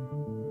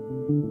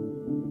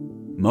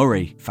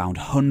 Murray found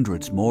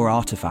hundreds more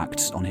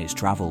artifacts on his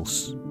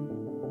travels,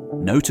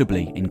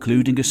 notably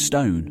including a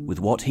stone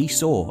with what he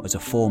saw as a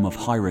form of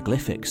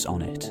hieroglyphics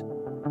on it,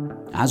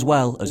 as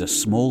well as a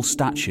small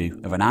statue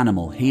of an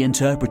animal he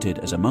interpreted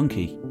as a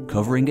monkey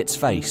covering its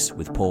face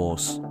with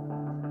paws.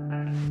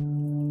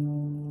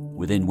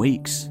 Within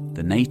weeks,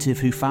 the native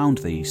who found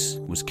these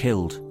was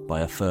killed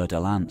by a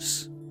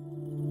fer-de-lance.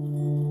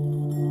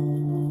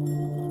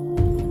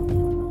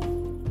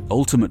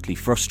 Ultimately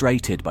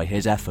frustrated by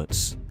his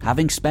efforts,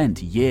 having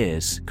spent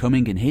years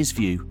coming in his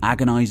view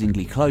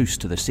agonisingly close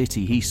to the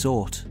city he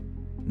sought,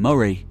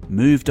 Murray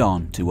moved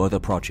on to other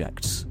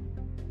projects.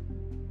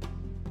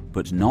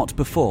 But not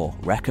before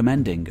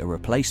recommending a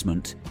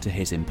replacement to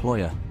his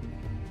employer,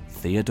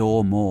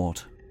 Theodore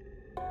Maud.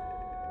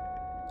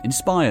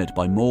 Inspired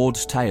by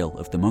Maud's tale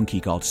of the monkey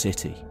god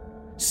city,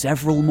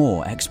 several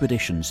more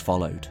expeditions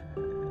followed,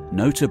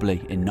 notably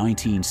in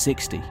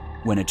 1960,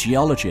 when a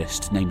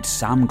geologist named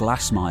Sam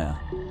Glassmeyer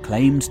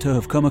claimed to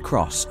have come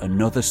across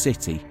another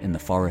city in the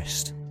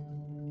forest,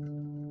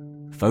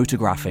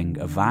 photographing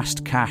a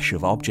vast cache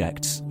of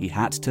objects he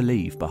had to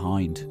leave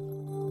behind.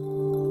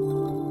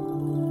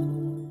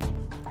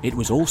 It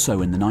was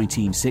also in the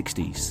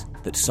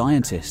 1960s that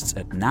scientists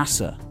at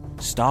NASA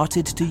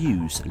started to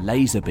use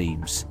laser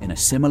beams in a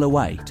similar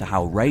way to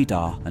how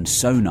radar and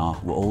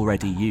sonar were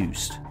already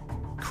used,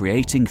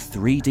 creating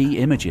 3D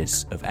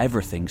images of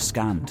everything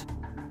scanned.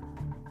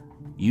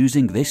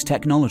 Using this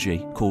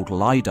technology called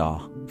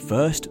LiDAR,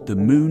 first the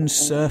Moon's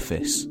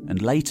surface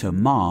and later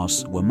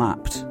Mars were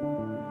mapped.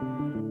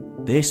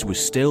 This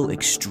was still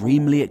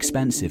extremely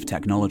expensive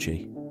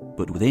technology,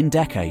 but within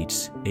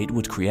decades it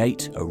would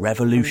create a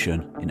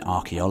revolution in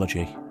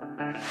archaeology.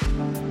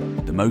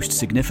 The most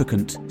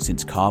significant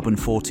since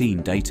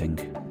carbon-14 dating.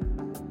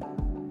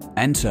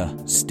 Enter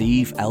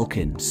Steve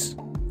Elkins,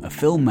 a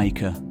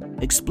filmmaker,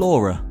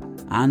 explorer,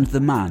 and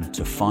the man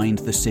to find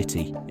the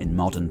city in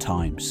modern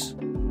times.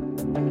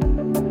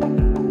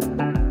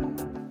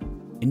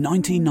 In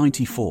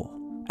 1994,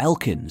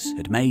 Elkins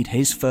had made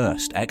his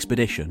first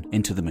expedition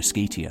into the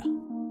Mesquitia,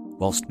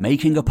 whilst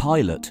making a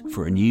pilot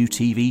for a new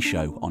TV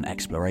show on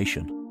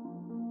exploration.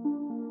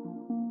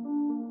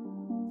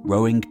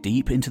 Rowing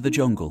deep into the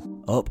jungle,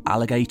 up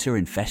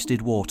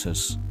alligator-infested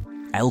waters,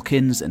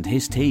 Elkins and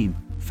his team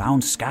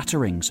found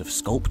scatterings of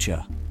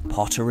sculpture,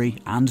 pottery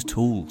and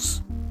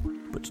tools,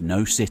 but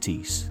no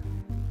cities.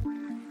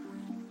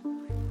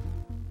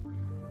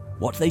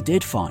 What they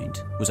did find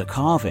was a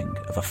carving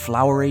of a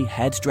flowery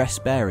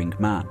headdress-bearing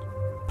man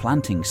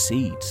planting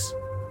seeds,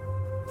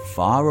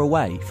 far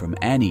away from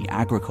any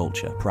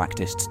agriculture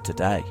practiced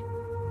today.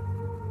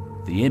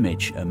 The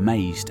image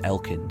amazed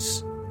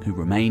Elkins, who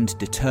remained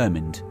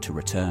determined to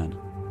return.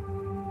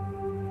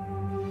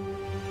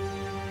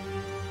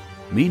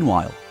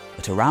 Meanwhile,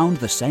 at around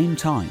the same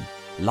time,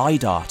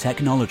 LiDAR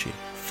technology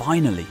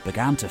finally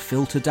began to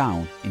filter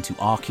down into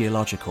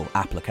archaeological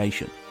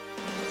application.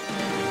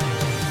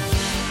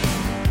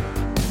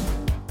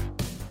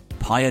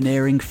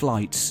 Pioneering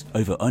flights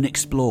over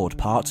unexplored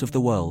parts of the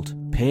world,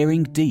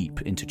 peering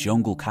deep into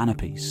jungle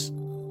canopies.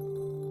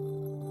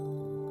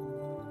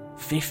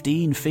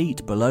 15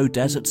 feet below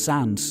desert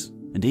sands,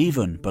 and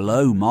even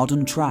below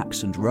modern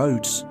tracks and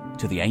roads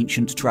to the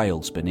ancient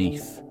trails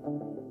beneath.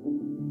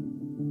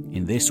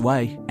 In this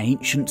way,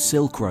 ancient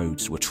Silk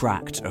Roads were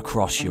tracked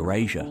across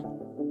Eurasia.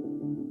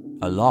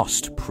 A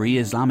lost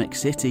pre-Islamic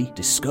city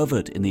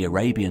discovered in the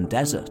Arabian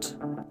desert,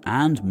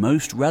 and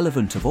most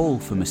relevant of all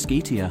for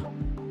Mesquitia,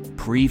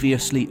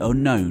 previously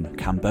unknown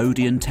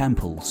Cambodian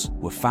temples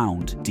were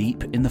found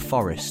deep in the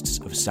forests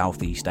of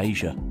Southeast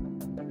Asia.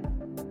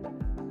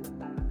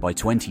 By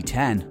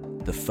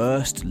 2010, the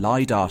first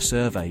LiDAR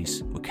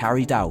surveys were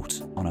carried out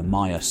on a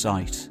Maya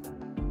site,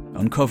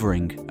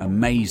 uncovering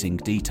amazing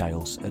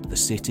details at the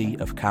city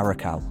of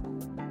Caracal.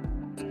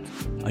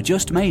 I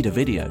just made a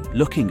video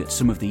looking at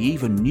some of the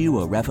even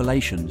newer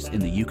revelations in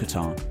the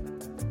Yucatan.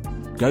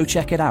 Go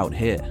check it out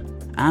here,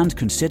 and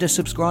consider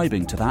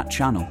subscribing to that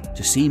channel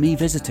to see me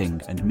visiting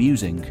and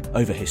musing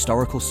over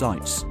historical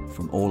sites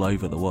from all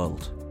over the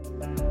world.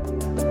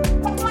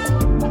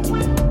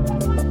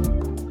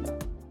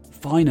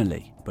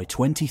 Finally, by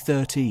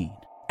 2013,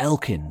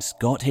 Elkins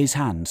got his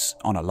hands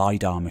on a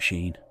LiDAR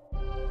machine.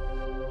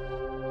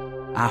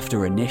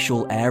 After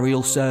initial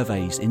aerial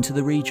surveys into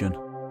the region,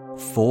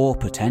 4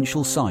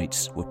 potential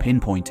sites were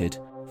pinpointed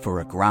for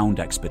a ground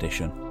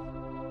expedition,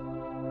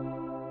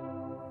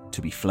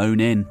 to be flown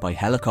in by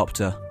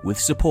helicopter with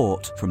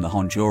support from the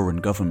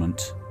Honduran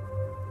government.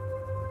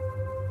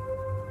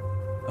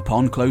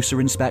 Upon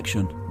closer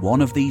inspection,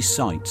 one of these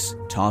sites,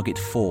 Target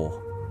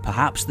 4,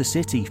 perhaps the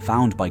city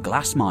found by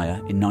Glassmeyer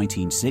in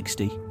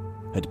 1960,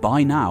 had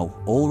by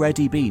now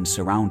already been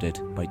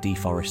surrounded by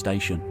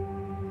deforestation.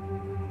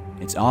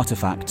 Its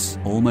artefacts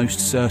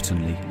almost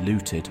certainly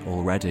looted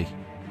already,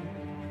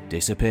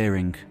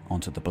 disappearing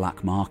onto the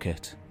black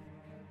market.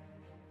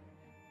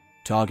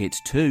 Target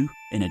 2,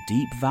 in a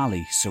deep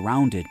valley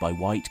surrounded by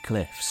white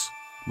cliffs,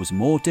 was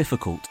more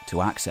difficult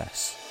to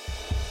access.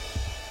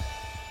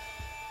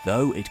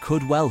 Though it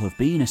could well have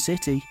been a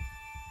city,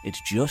 it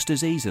just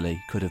as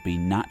easily could have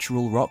been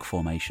natural rock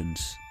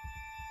formations.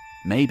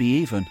 Maybe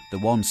even the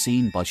one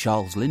seen by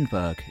Charles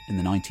Lindbergh in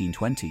the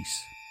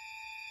 1920s.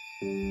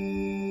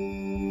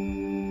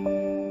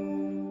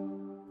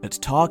 At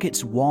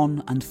Targets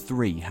 1 and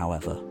 3,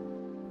 however,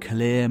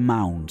 clear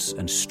mounds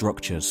and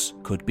structures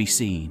could be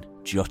seen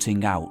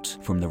jutting out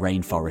from the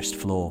rainforest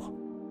floor.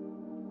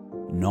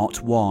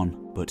 Not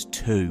one, but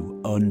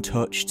 2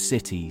 untouched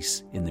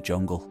cities in the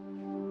jungle.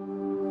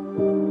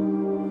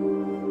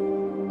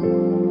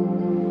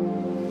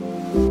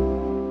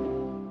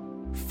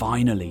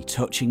 Finally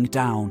touching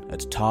down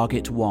at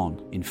Target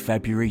 1 in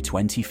February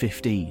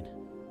 2015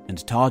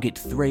 and Target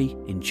 3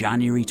 in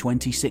January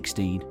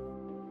 2016,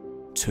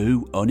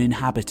 2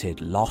 uninhabited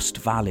lost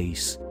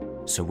valleys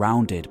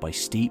surrounded by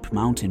steep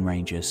mountain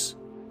ranges.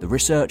 The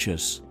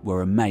researchers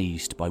were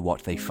amazed by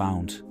what they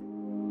found.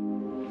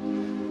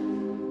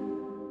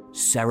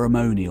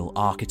 Ceremonial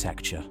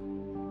architecture,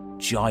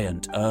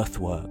 giant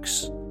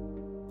earthworks,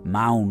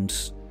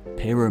 mounds,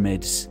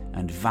 pyramids,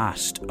 and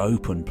vast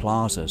open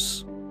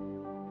plazas.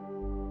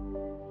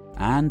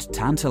 And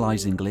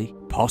tantalizingly,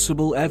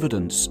 possible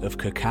evidence of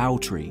cacao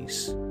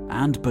trees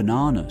and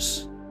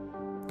bananas,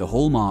 the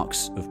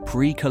hallmarks of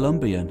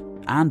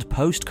pre-Columbian and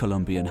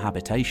post-Columbian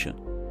habitation,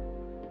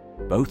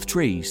 both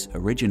trees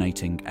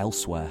originating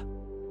elsewhere.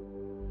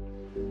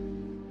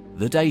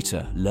 The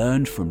data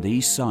learned from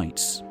these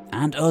sites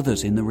and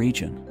others in the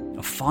region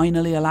are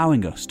finally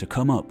allowing us to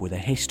come up with a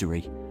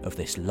history of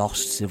this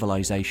lost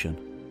civilization,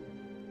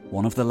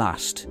 one of the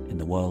last in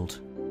the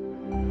world.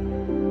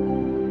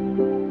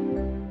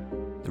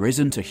 There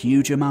isn't a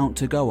huge amount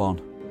to go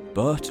on,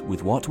 but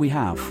with what we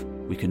have,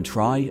 we can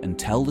try and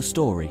tell the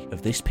story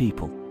of this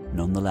people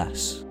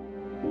nonetheless.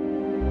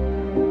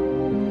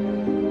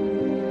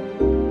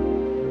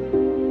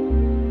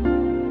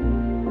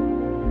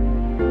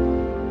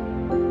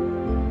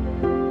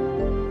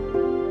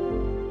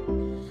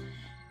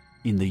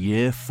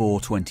 year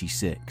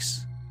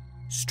 426,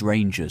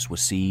 strangers were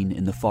seen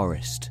in the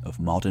forest of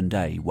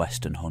modern-day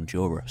western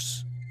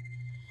Honduras.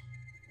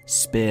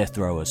 Spear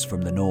throwers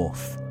from the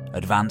north,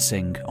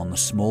 advancing on the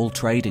small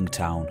trading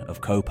town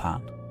of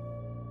Copan.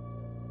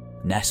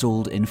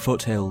 Nestled in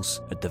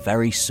foothills at the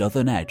very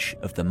southern edge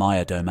of the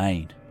Maya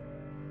domain.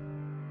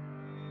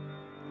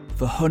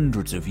 For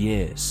hundreds of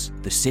years,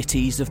 the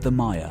cities of the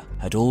Maya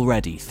had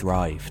already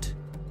thrived.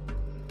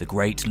 The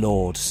great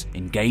lords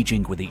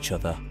engaging with each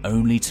other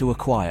only to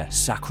acquire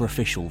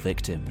sacrificial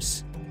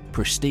victims,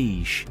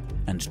 prestige,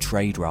 and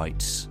trade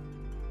rights.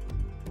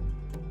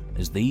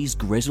 As these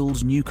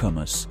grizzled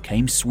newcomers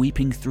came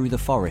sweeping through the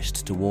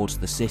forest towards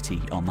the city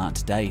on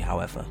that day,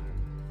 however,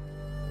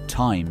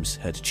 times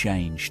had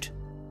changed.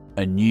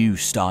 A new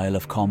style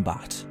of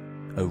combat,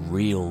 a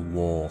real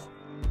war,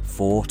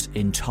 fought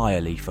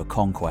entirely for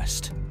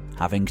conquest,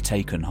 having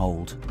taken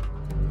hold.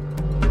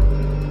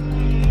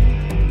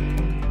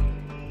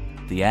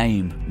 The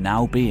aim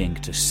now being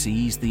to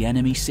seize the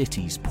enemy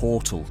city's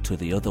portal to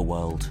the other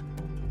world,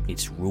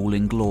 its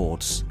ruling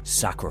lords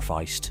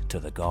sacrificed to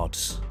the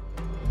gods.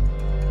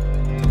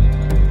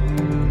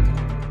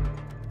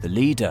 The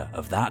leader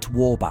of that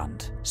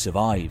warband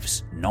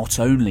survives not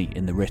only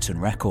in the written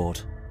record,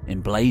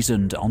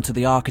 emblazoned onto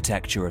the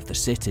architecture of the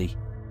city,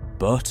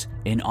 but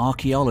in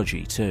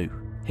archaeology too,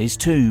 his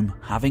tomb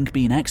having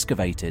been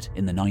excavated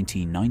in the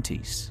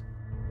 1990s.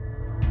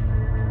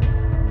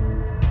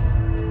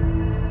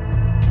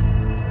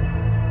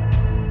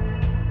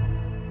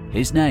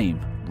 His name,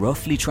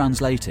 roughly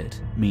translated,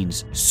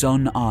 means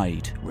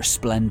sun-eyed,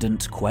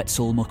 resplendent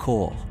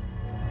Quetzalmacor.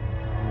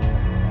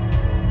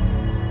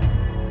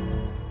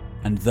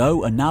 And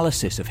though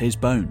analysis of his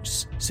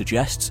bones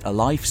suggests a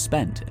life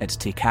spent at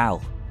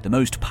Tikal, the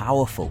most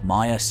powerful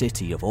Maya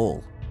city of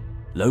all,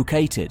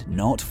 located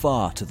not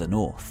far to the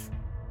north,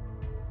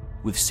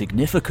 with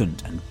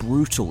significant and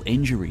brutal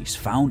injuries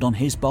found on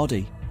his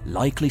body,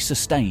 likely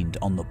sustained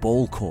on the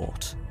ball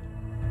court.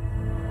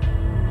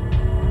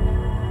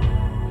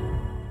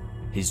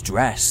 His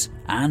dress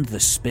and the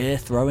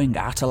spear-throwing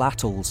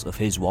atlatls of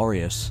his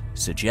warriors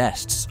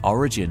suggests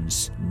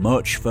origins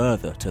much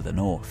further to the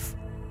north,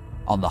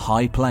 on the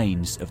high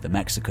plains of the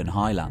Mexican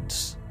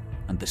highlands,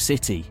 and the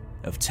city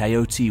of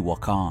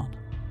Teotihuacan,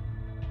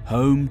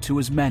 home to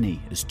as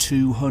many as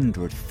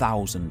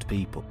 200,000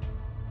 people,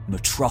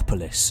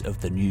 metropolis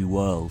of the New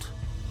World.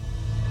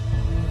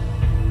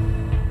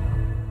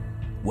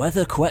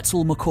 Whether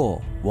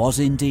Quetzalmacor was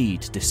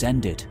indeed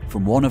descended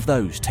from one of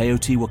those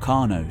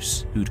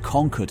Teotihuacanos who'd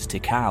conquered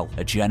Tikal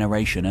a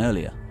generation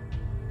earlier,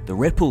 the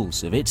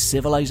ripples of its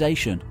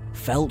civilization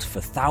felt for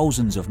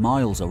thousands of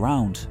miles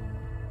around,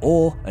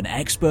 or an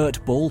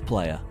expert ball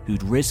player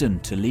who'd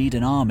risen to lead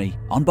an army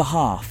on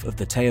behalf of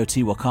the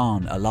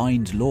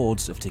Teotihuacan-aligned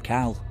lords of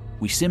Tikal,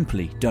 we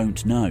simply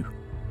don't know.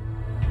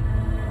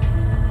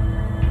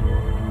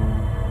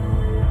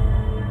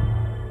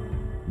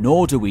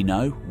 Nor do we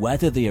know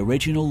whether the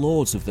original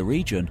lords of the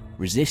region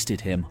resisted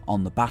him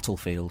on the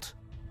battlefield.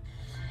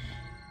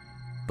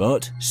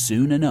 But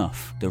soon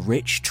enough, the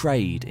rich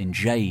trade in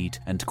jade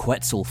and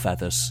Quetzal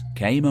feathers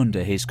came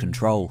under his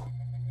control,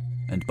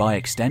 and by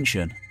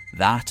extension,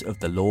 that of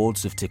the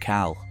lords of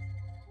Tikal.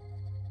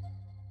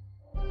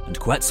 And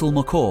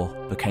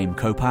Quetzalmacor became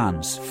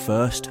Copan's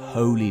first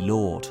holy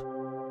lord,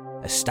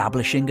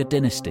 establishing a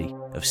dynasty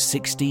of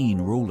 16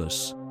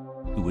 rulers,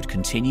 who would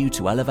continue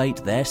to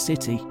elevate their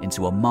city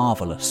into a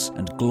marvellous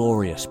and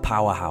glorious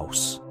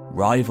powerhouse,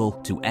 rival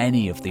to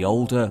any of the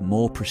older,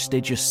 more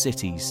prestigious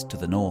cities to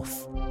the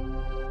north,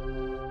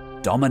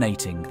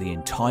 dominating the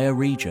entire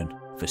region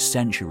for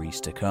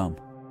centuries to come.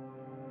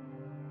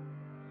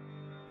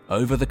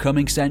 Over the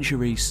coming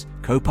centuries,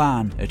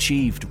 Copan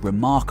achieved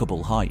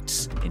remarkable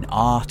heights in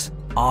art,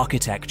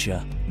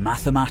 architecture,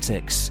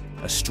 mathematics,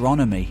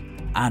 astronomy,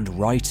 and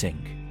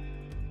writing.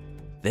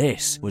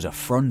 This was a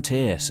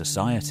frontier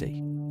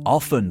society,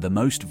 often the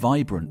most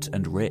vibrant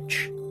and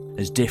rich,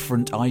 as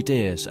different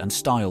ideas and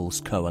styles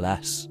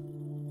coalesce.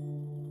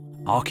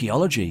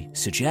 Archaeology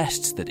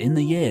suggests that in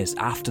the years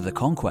after the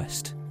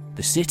conquest,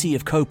 the city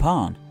of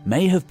Copan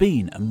may have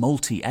been a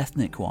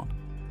multi-ethnic one.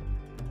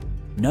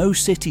 No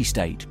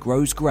city-state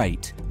grows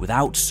great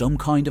without some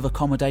kind of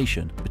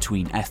accommodation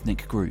between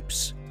ethnic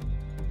groups.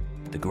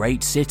 The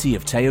great city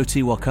of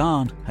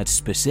Teotihuacan had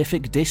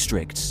specific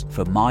districts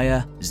for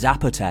Maya,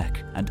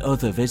 Zapotec, and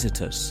other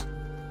visitors,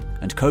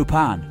 and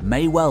Copan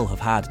may well have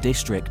had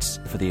districts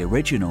for the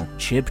original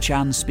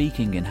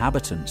Chibchan-speaking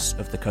inhabitants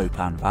of the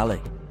Copan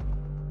Valley,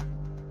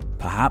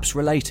 perhaps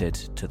related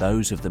to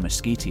those of the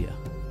Mesquitia.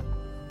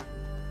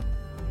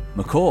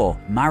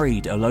 Macor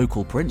married a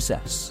local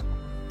princess,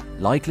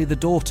 likely the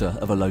daughter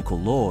of a local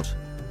lord,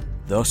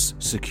 thus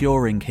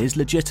securing his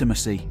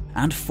legitimacy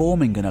and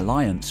forming an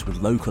alliance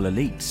with local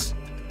elites,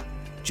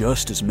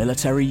 just as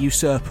military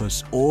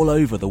usurpers all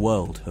over the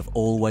world have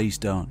always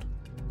done.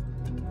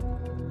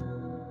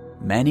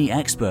 Many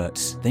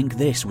experts think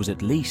this was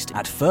at least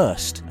at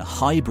first a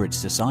hybrid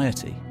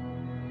society.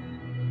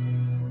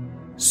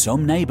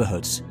 some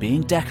neighbourhoods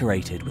being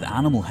decorated with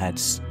animal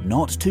heads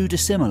not too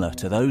dissimilar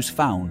to those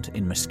found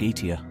in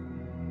Meskhetiya.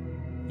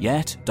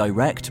 Yet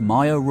direct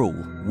Maya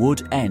rule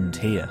would end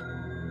here,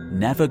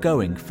 never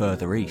going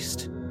further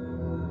east.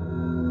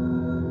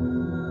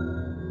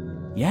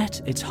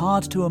 Yet it's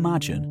hard to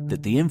imagine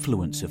that the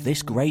influence of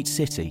this great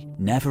city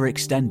never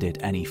extended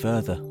any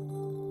further.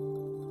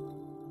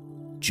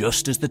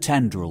 Just as the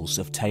tendrils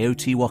of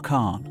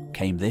Teotihuacan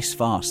came this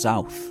far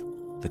south,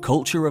 the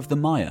culture of the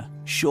Maya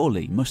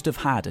surely must have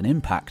had an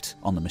impact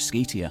on the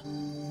Meskhetiya.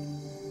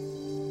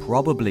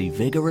 Probably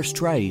vigorous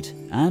trade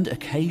and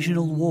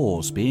occasional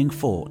wars being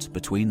fought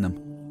between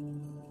them.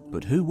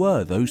 But who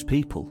were those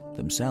people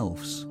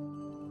themselves?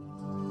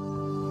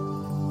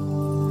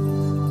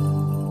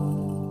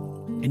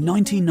 In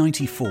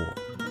 1994,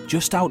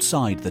 just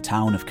outside the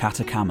town of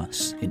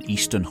Catacamas in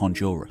eastern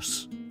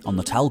Honduras, on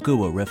the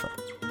Talgua River,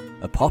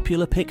 a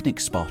popular picnic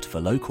spot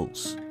for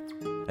locals,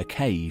 a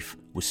cave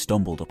was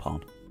stumbled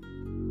upon.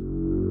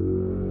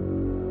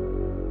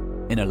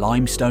 In a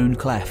limestone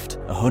cleft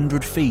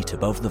 100 feet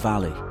above the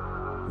valley,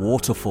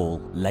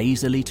 waterfall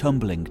lazily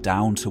tumbling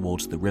down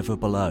towards the river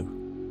below,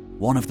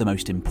 one of the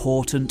most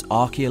important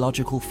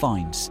archaeological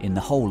finds in the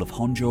whole of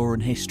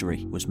Honduran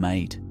history was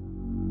made.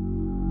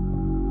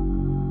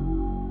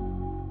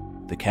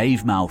 The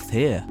cave mouth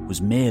here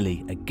was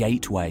merely a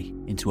gateway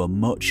into a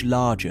much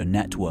larger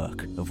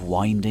network of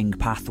winding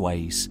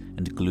pathways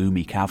and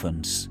gloomy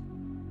caverns,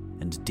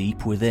 and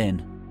deep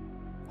within,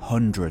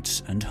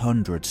 hundreds and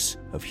hundreds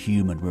of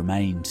human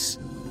remains.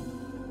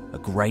 A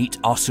great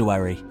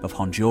ossuary of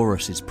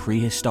Honduras's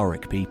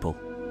prehistoric people.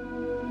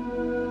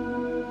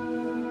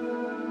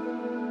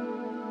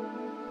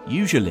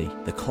 Usually,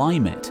 the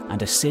climate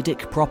and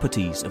acidic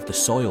properties of the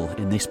soil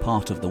in this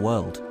part of the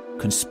world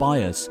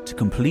conspires to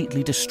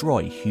completely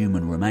destroy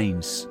human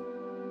remains.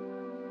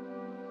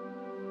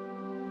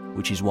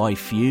 Which is why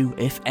few,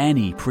 if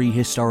any,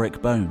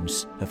 prehistoric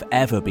bones have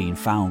ever been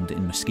found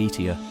in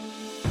Meskhetiya.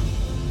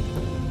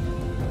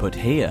 But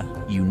here,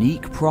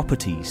 unique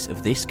properties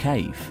of this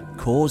cave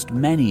caused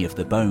many of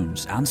the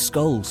bones and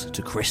skulls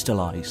to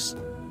crystallize,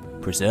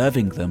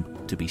 preserving them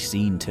to be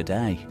seen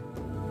today.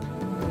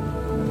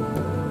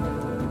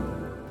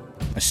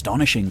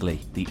 Astonishingly,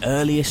 the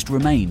earliest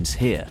remains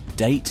here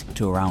date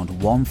to around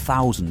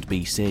 1000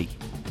 BC,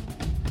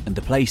 and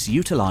the place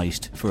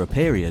utilised for a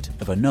period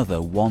of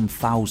another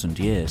 1000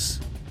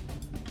 years.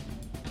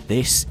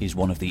 This is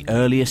one of the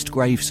earliest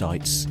grave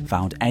sites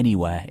found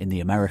anywhere in the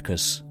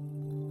Americas,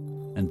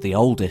 and the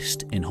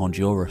oldest in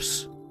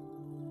Honduras.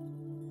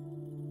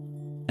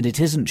 And it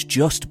isn't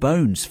just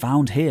bones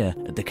found here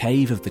at the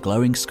Cave of the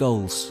Glowing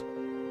Skulls,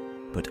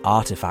 but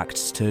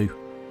artefacts too.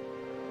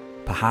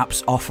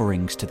 Perhaps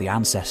offerings to the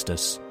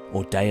ancestors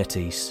or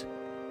deities,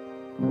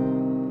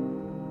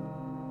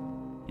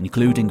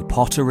 including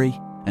pottery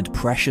and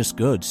precious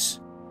goods,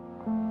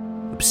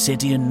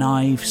 obsidian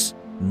knives,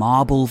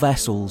 marble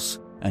vessels,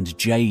 and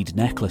jade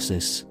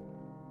necklaces,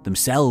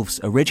 themselves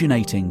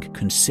originating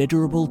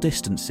considerable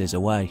distances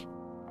away,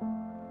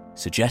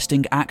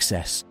 suggesting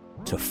access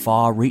to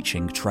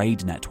far-reaching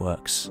trade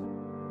networks.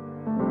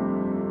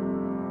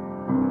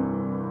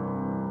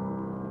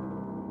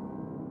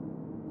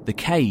 The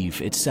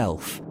cave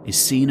itself is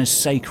seen as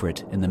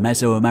sacred in the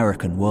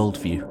Mesoamerican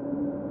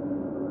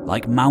worldview,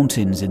 like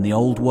mountains in the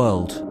Old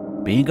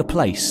World, being a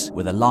place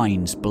where the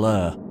lines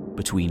blur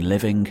between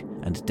living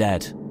and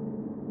dead.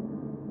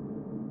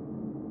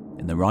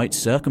 In the right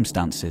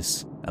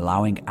circumstances,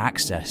 allowing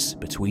access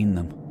between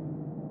them.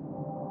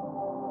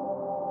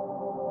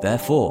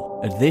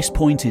 Therefore, at this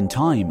point in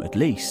time at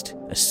least,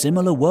 a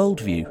similar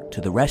worldview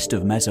to the rest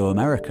of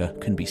Mesoamerica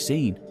can be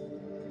seen.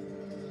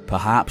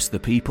 Perhaps the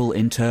people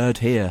interred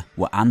here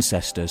were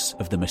ancestors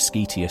of the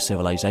Meskhetiya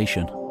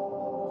civilization.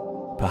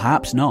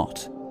 Perhaps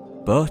not,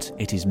 but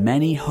it is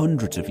many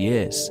hundreds of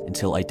years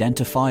until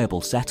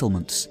identifiable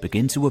settlements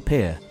begin to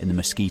appear in the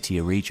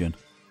Meskhetiya region.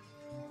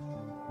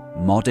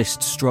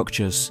 Modest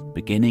structures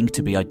beginning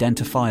to be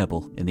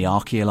identifiable in the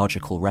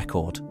archaeological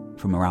record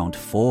from around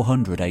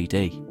 400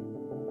 AD,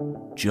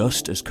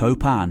 just as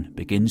Copan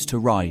begins to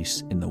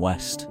rise in the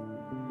west.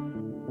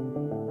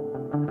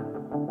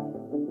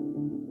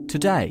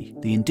 Today,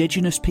 the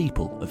indigenous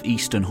people of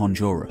eastern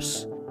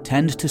Honduras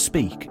tend to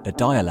speak a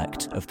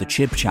dialect of the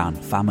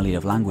Chibchan family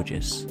of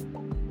languages,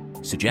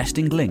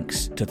 suggesting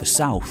links to the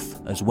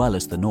south as well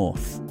as the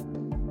north.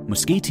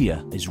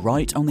 Meskhetiya is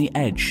right on the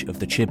edge of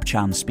the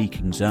Chibchan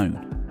speaking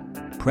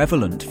zone,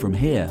 prevalent from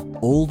here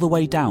all the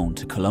way down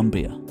to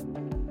Colombia.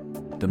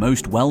 The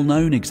most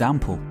well-known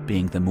example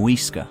being the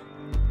Muisca,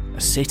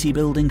 a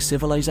city-building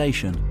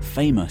civilization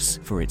famous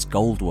for its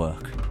gold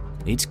work,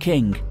 its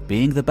king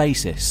being the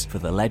basis for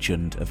the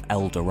legend of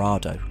El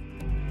Dorado.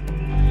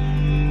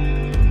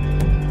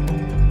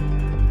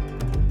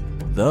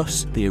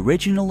 Thus, the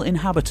original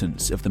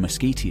inhabitants of the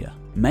Meskhetiya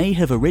may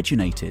have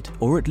originated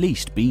or at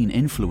least been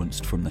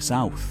influenced from the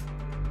south.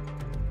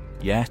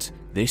 Yet,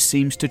 this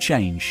seems to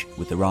change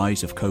with the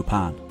rise of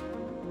Copan.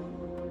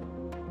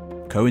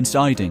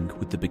 Coinciding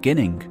with the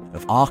beginning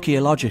of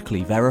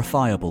archaeologically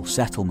verifiable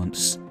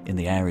settlements in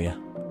the area.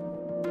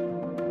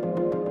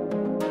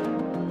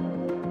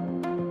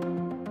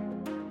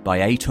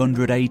 By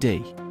 800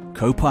 AD,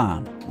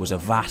 Copan was a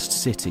vast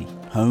city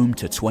home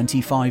to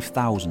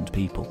 25,000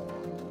 people.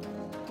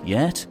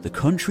 Yet the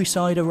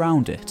countryside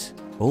around it,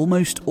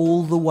 almost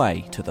all the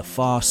way to the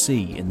far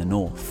sea in the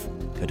north,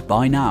 had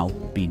by now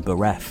been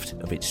bereft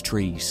of its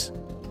trees,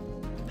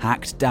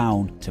 hacked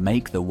down to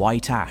make the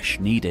white ash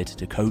needed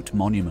to coat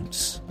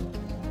monuments.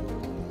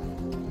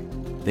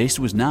 This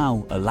was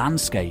now a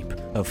landscape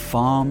of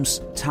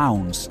farms,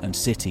 towns and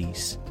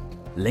cities,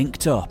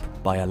 linked up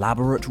by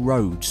elaborate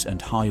roads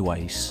and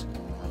highways.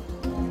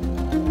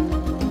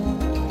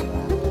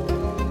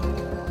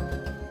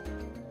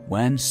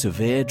 When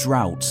severe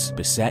droughts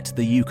beset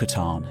the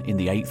Yucatan in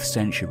the 8th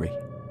century,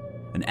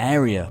 an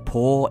area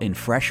poor in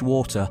fresh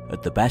water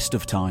at the best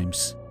of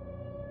times,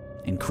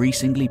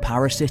 increasingly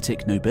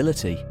parasitic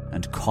nobility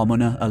and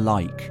commoner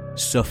alike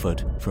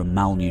suffered from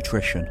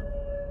malnutrition.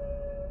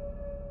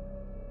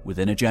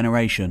 Within a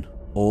generation,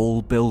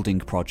 all building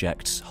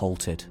projects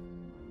halted.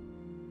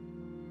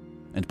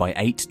 And by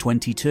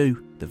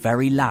 822, the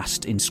very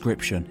last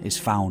inscription is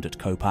found at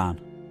Copan.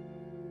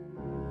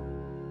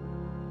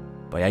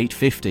 By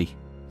 850,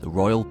 the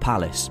royal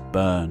palace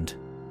burned.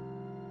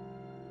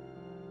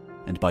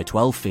 And by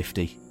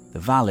 1250, the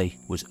valley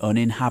was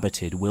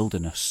uninhabited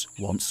wilderness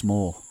once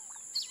more.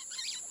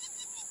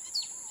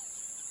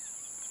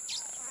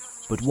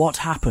 But what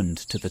happened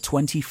to the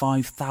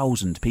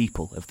 25,000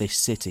 people of this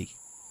city?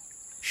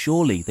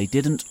 Surely they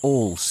didn't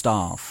all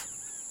starve,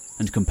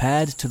 and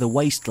compared to the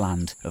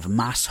wasteland of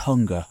mass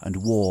hunger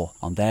and war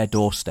on their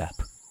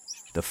doorstep,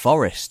 the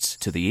forests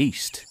to the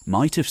east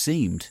might have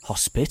seemed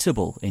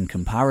hospitable in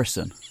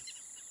comparison.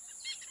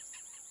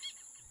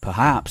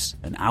 Perhaps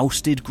an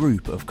ousted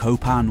group of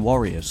Copan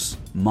warriors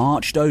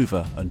marched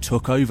over and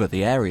took over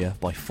the area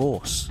by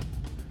force,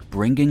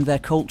 bringing their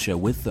culture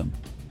with them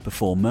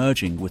before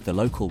merging with the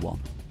local one.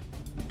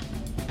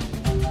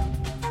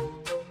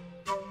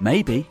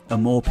 Maybe a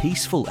more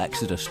peaceful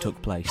exodus took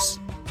place,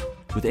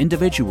 with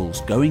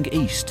individuals going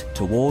east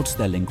towards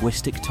their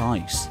linguistic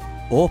ties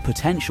or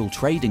potential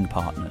trading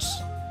partners.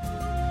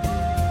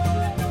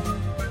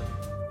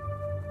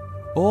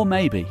 Or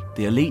maybe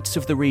the elites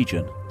of the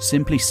region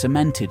simply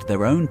cemented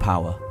their own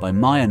power by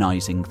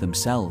Mayanizing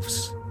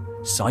themselves,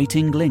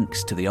 citing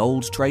links to the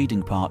old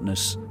trading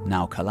partners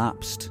now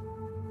collapsed.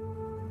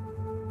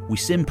 We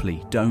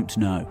simply don't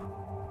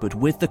know, but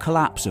with the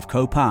collapse of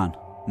Copan,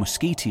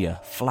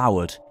 Mosquitia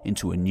flowered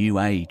into a new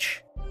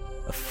age,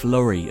 a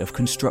flurry of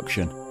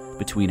construction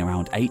between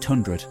around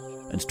 800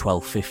 and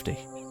 1250.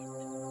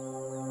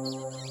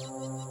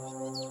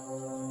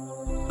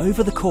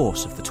 Over the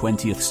course of the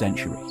 20th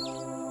century,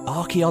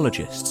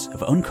 archaeologists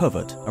have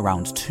uncovered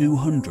around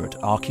 200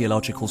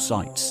 archaeological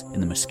sites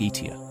in the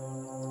Mosquitia.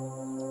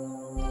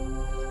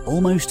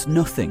 Almost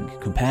nothing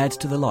compared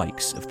to the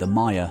likes of the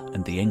Maya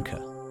and the Inca,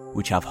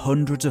 which have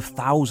hundreds of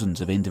thousands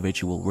of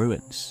individual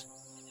ruins.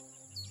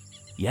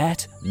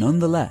 Yet,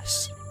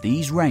 nonetheless,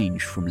 these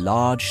range from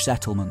large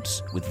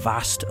settlements with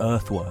vast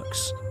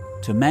earthworks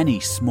to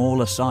many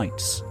smaller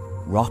sites,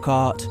 rock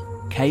art,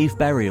 cave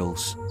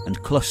burials,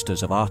 and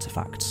clusters of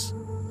artifacts.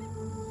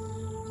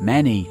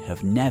 Many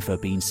have never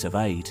been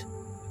surveyed,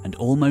 and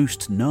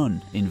almost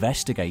none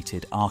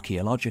investigated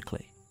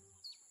archaeologically.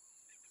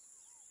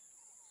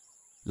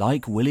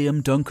 Like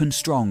William Duncan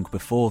Strong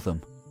before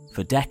them,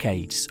 for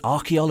decades,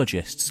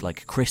 archaeologists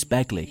like Chris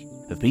Begley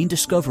have been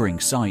discovering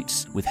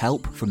sites with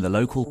help from the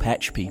local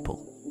Petch people,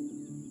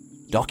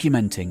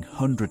 documenting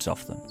hundreds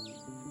of them.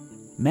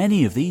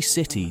 Many of these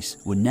cities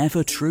were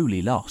never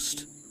truly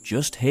lost,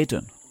 just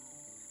hidden.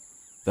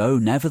 Though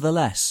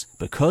nevertheless,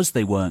 because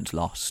they weren't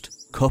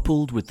lost,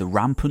 coupled with the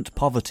rampant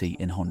poverty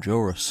in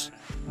Honduras,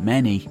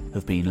 many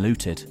have been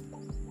looted,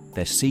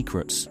 their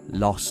secrets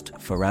lost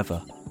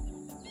forever.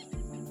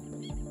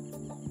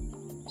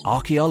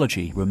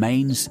 Archaeology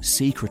remains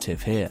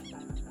secretive here,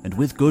 and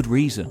with good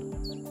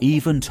reason.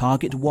 Even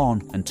Target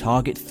 1 and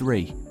Target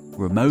 3,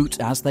 remote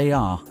as they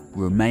are,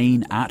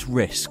 remain at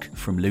risk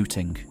from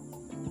looting.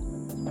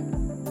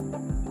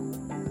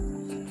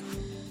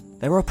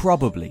 There are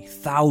probably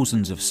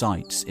thousands of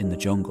sites in the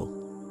jungle,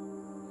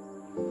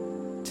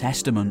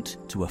 testament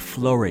to a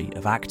flurry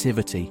of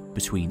activity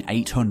between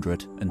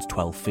 800 and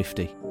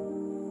 1250.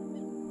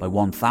 By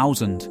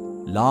 1000,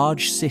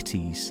 large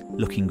cities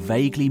looking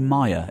vaguely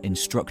Maya in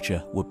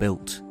structure were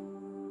built,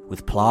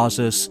 with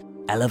plazas,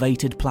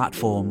 elevated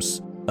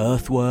platforms,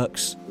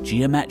 earthworks,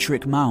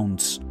 geometric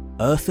mounds,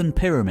 earthen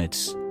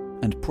pyramids,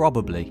 and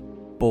probably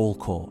ball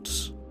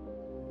courts.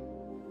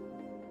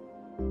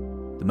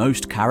 The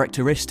most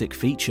characteristic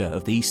feature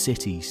of these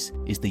cities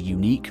is the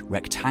unique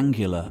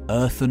rectangular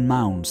earthen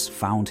mounds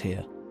found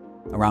here,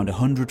 around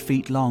 100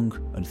 feet long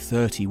and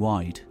 30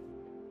 wide.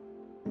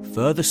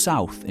 Further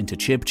south into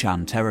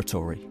Chibchan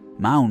territory,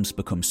 mounds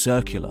become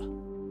circular,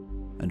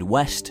 and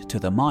west to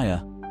the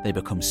Maya, they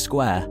become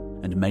square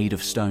and made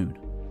of stone.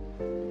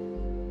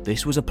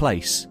 This was a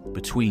place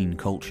between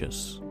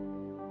cultures.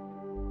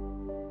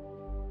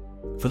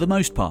 For the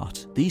most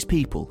part, these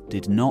people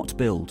did not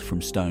build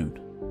from stone.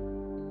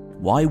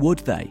 Why would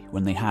they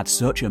when they had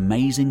such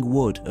amazing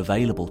wood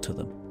available to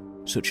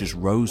them, such as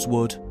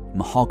rosewood,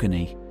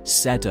 mahogany,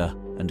 cedar,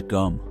 and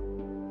gum?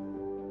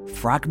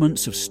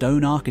 Fragments of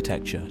stone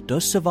architecture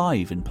does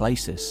survive in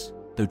places,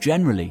 though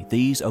generally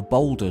these are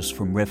boulders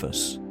from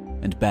rivers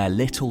and bear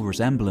little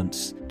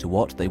resemblance to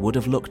what they would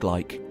have looked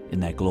like in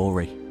their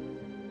glory.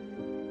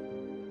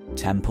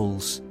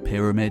 Temples,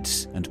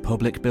 pyramids, and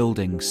public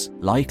buildings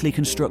likely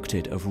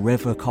constructed of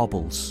river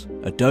cobbles,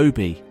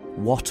 adobe,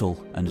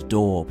 wattle, and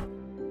daub,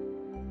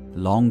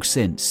 long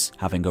since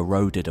having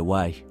eroded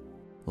away,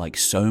 like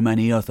so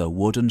many other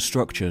wooden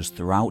structures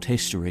throughout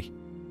history,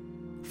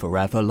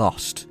 forever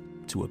lost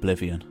to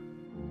oblivion.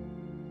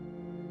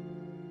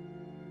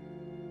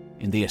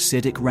 In the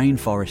acidic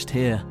rainforest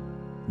here,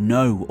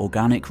 no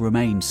organic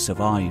remains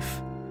survive.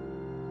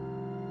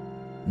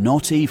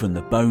 Not even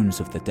the bones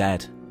of the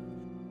dead.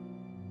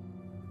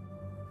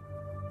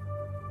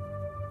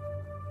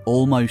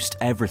 Almost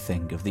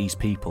everything of these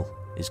people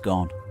is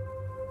gone.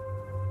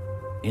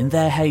 In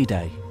their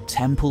heyday,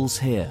 temples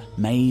here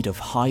made of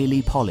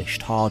highly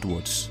polished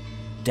hardwoods,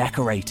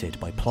 decorated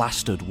by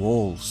plastered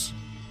walls,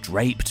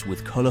 draped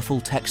with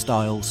colourful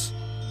textiles,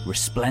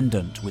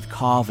 resplendent with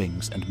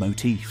carvings and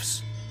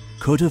motifs,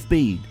 could have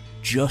been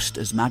just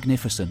as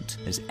magnificent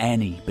as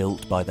any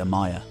built by the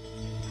Maya.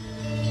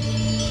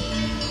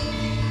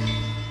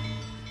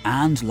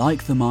 And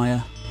like the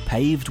Maya,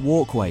 paved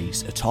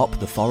walkways atop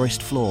the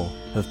forest floor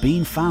have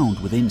been found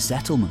within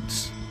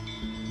settlements,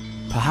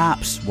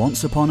 perhaps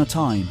once upon a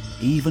time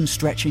even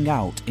stretching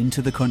out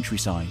into the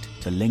countryside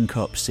to link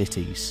up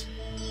cities.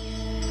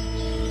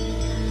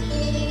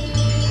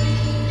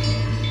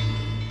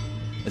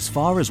 As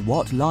far as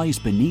what lies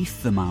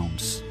beneath the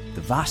mounds,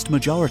 the vast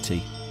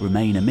majority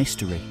remain a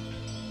mystery.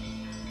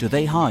 Do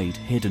they hide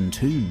hidden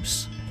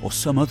tombs or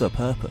some other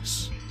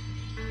purpose?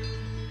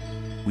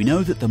 We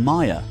know that the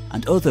Maya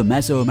and other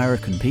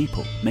Mesoamerican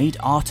people made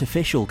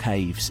artificial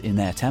caves in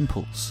their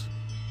temples,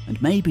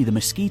 and maybe the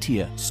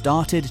Mesquitia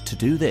started to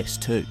do this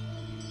too.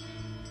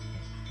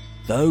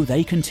 Though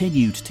they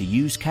continued to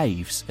use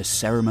caves as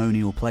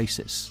ceremonial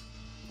places,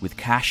 with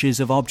caches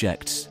of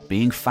objects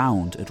being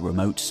found at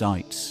remote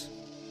sites.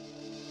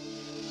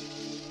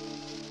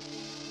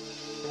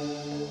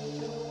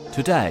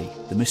 Today,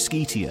 the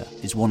Mesquitia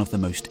is one of the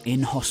most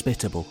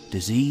inhospitable,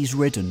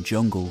 disease-ridden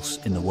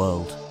jungles in the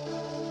world.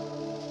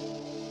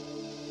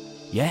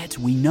 Yet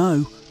we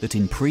know that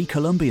in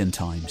pre-Columbian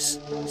times,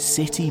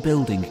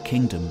 city-building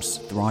kingdoms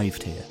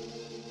thrived here,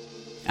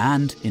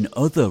 and in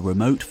other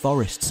remote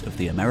forests of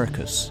the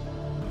Americas,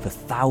 for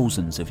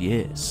thousands of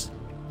years.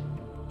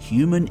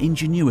 Human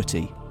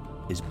ingenuity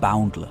is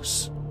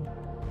boundless.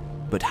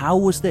 But how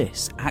was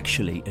this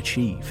actually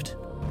achieved?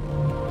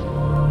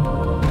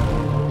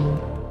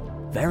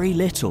 Very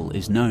little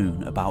is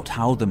known about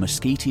how the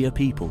Mesquitia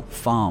people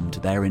farmed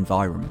their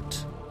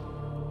environment.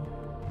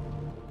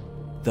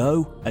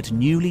 Though at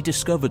newly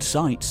discovered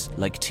sites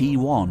like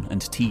T1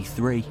 and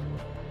T3,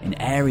 in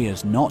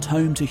areas not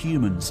home to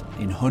humans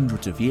in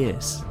hundreds of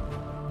years,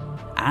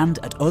 and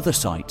at other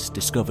sites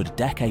discovered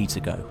decades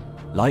ago,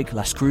 like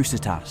Las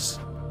Crucetas,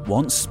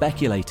 once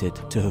speculated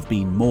to have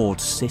been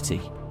Maud's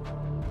city,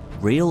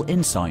 real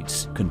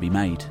insights can be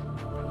made.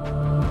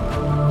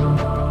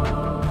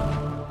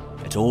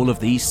 At all of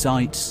these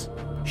sites,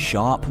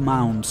 sharp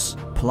mounds,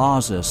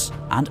 plazas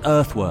and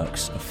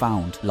earthworks are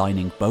found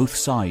lining both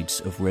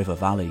sides of river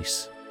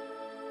valleys.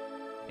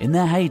 In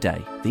their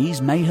heyday,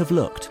 these may have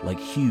looked like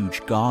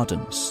huge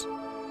gardens,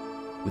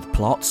 with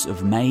plots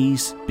of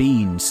maize,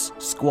 beans,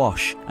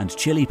 squash and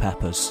chili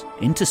peppers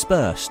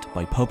interspersed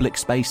by public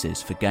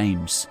spaces for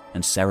games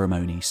and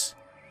ceremonies.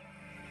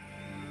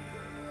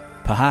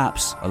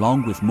 Perhaps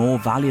along with more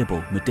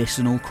valuable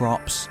medicinal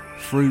crops,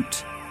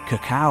 fruit,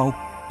 cacao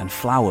and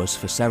flowers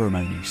for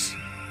ceremonies.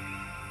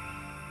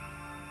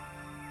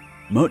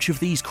 Much of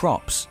these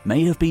crops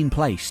may have been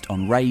placed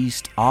on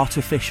raised,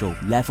 artificial,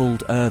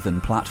 levelled earthen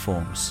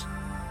platforms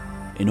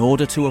in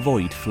order to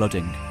avoid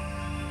flooding,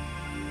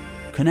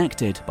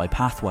 connected by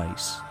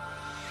pathways.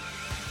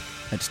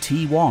 At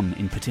T1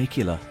 in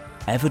particular,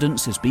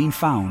 evidence has been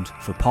found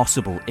for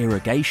possible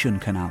irrigation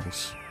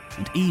canals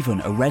and even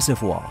a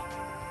reservoir,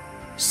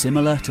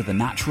 similar to the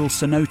natural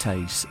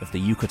cenotes of the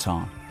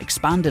Yucatan,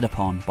 expanded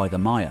upon by the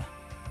Maya,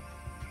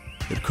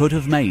 that could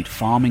have made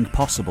farming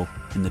possible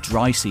in the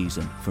dry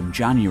season from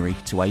January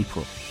to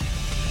April.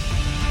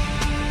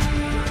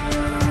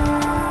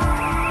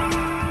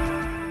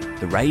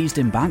 The raised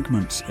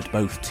embankments at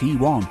both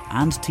T1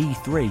 and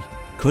T3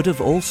 could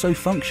have also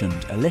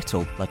functioned a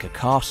little like a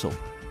castle,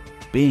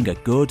 being a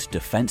good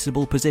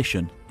defensible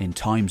position in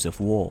times of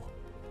war,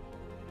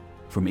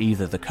 from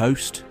either the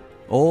coast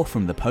or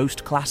from the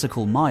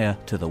post-classical Maya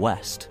to the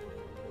west.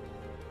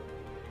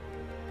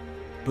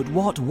 But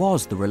what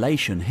was the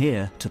relation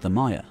here to the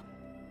Maya?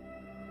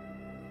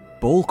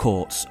 Ball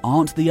courts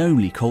aren't the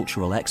only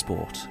cultural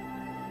export,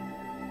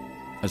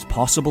 as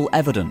possible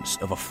evidence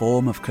of a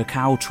form of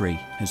cacao tree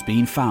has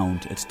been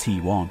found at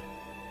T1,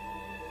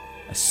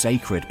 a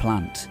sacred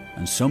plant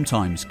and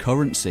sometimes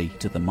currency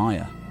to the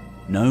Maya,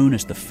 known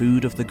as the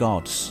food of the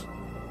gods.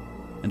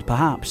 And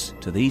perhaps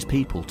to these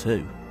people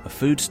too, a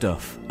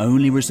foodstuff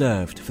only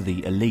reserved for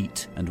the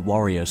elite and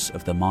warriors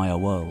of the Maya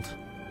world.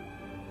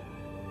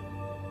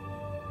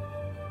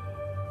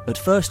 At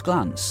first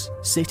glance,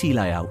 city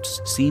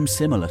layouts seem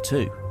similar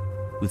too,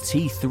 with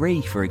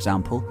T3, for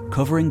example,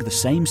 covering the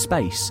same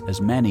space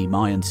as many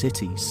Mayan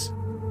cities,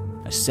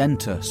 a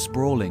centre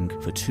sprawling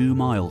for 2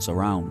 miles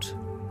around.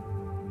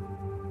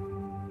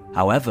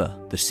 However,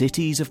 the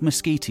cities of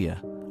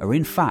Meskhetiya are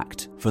in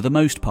fact, for the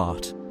most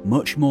part,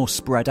 much more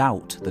spread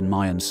out than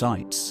Mayan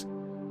sites,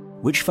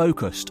 which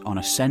focused on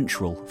a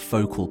central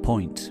focal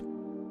point,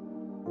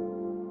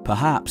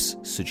 perhaps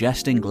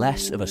suggesting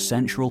less of a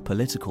central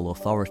political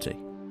authority.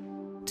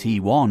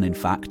 T1, in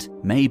fact,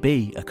 may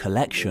be a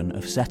collection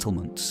of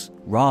settlements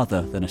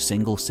rather than a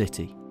single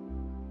city.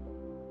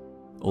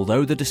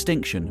 Although the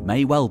distinction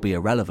may well be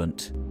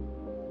irrelevant,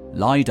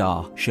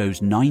 LiDAR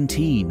shows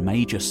 19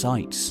 major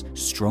sites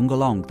strung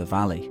along the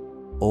valley,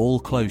 all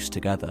close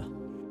together,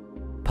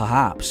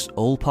 perhaps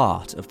all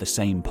part of the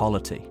same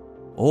polity,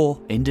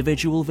 or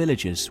individual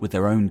villages with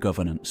their own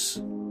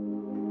governance.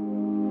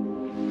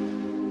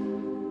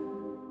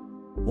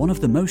 One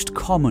of the most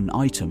common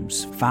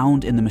items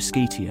found in the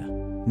Meskhetiya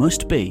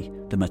must be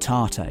the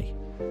metate,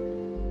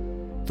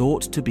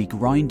 thought to be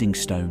grinding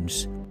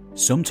stones,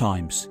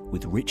 sometimes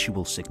with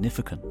ritual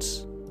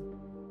significance.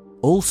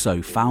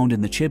 Also found in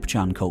the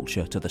Chibchan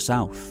culture to the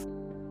south.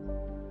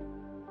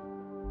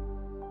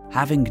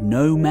 Having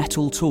no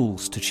metal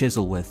tools to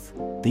chisel with,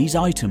 these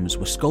items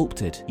were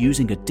sculpted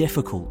using a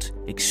difficult,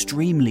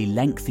 extremely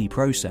lengthy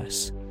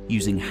process,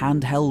 using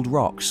handheld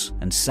rocks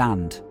and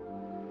sand.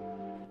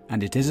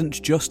 And it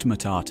isn't just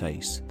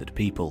metates that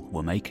people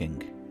were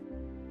making.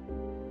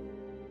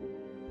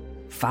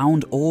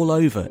 Found all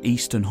over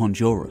eastern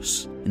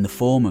Honduras in the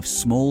form of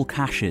small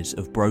caches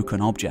of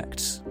broken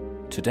objects.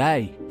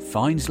 Today,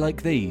 finds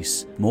like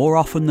these, more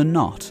often than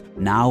not,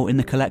 now in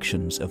the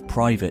collections of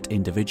private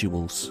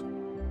individuals.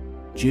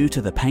 Due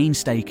to the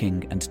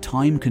painstaking and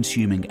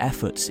time-consuming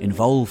efforts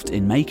involved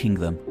in making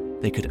them,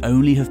 they could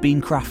only have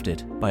been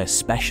crafted by a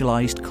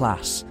specialised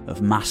class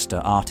of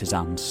master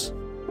artisans.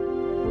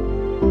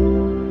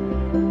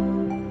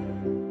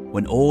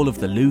 When all of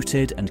the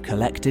looted and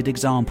collected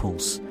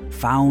examples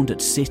found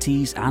at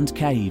cities and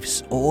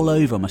caves all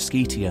over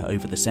Meskhetiya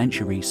over the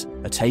centuries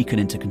are taken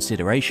into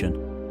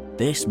consideration,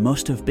 this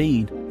must have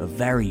been a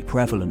very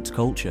prevalent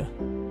culture.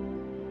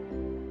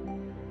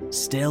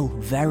 Still,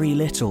 very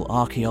little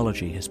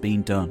archaeology has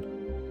been done,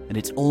 and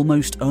it's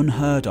almost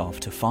unheard of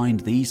to find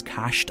these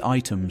cached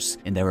items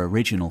in their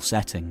original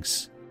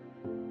settings.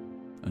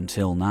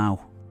 Until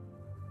now.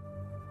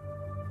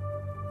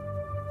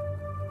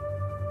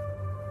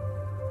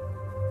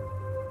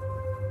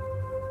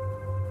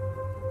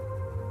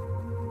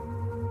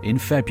 In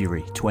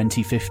February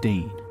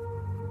 2015,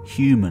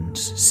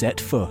 humans set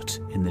foot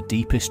in the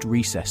deepest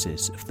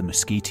recesses of the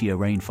Meskhetiya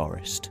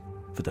rainforest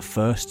for the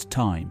first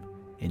time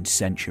in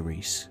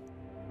centuries.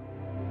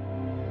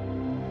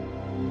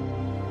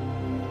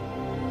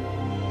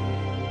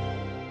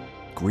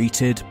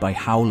 Greeted by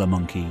howler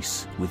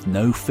monkeys with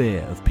no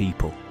fear of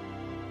people,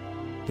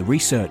 the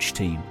research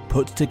team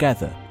put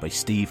together by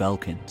Steve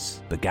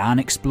Elkins began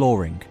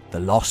exploring the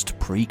lost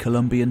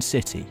pre-Columbian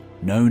city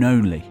known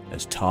only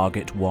as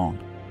Target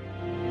 1.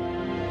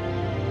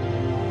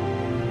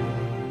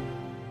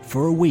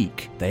 For a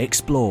week, they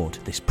explored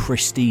this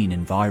pristine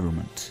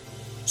environment,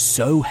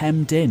 so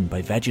hemmed in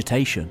by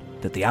vegetation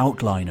that the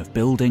outline of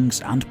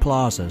buildings and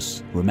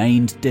plazas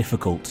remained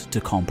difficult to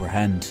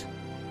comprehend.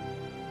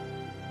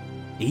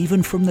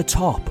 Even from the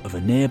top of a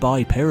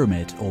nearby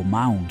pyramid or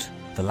mound,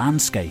 the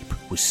landscape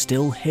was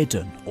still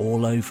hidden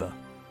all over.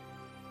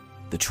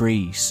 The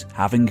trees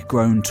having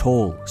grown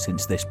tall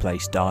since this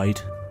place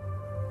died.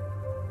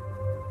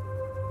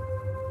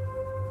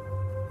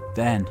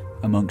 Then,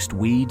 amongst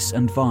weeds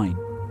and vine,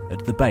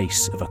 at the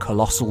base of a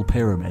colossal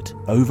pyramid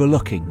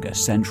overlooking a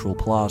central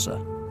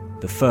plaza,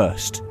 the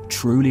first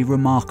truly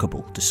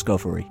remarkable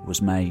discovery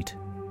was made.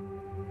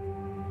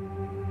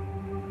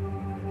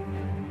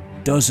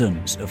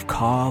 Dozens of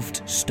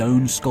carved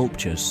stone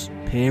sculptures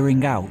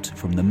peering out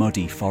from the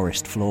muddy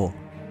forest floor.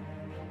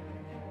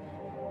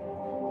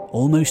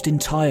 Almost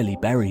entirely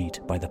buried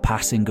by the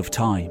passing of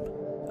time,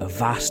 a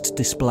vast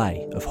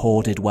display of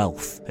hoarded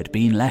wealth had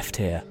been left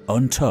here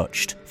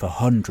untouched for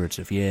hundreds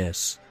of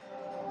years.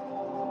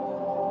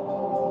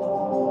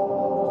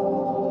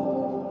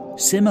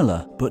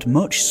 Similar but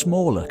much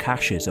smaller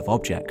caches of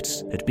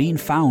objects had been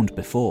found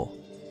before,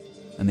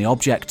 and the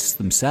objects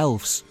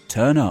themselves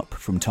turn up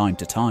from time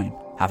to time,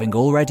 having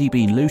already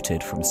been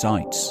looted from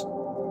sites.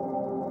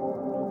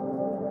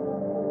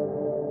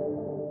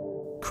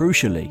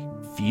 Crucially,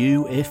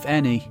 few, if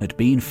any, had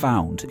been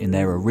found in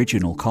their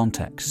original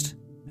context,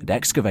 and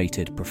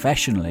excavated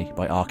professionally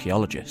by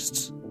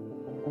archaeologists.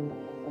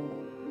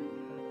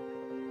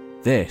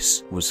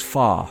 This was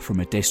far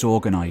from a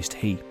disorganised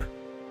heap.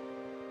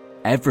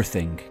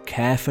 Everything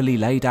carefully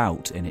laid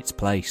out in its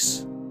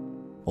place.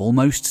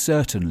 almost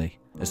certainly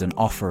as an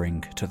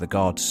offering to the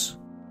gods.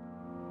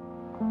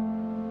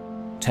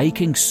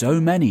 Taking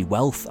so many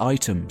wealth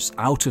items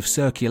out of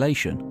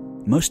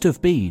circulation must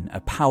have been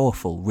a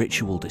powerful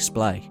ritual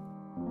display,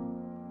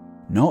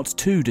 not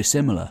too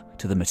dissimilar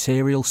to the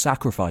material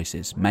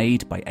sacrifices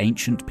made by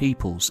ancient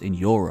peoples in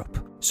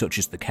Europe, such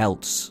as the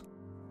Celts.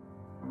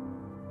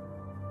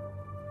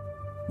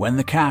 When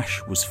the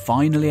cache was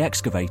finally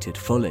excavated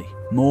fully,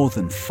 more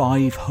than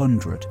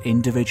 500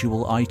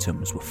 individual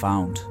items were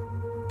found,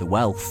 the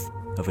wealth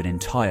of an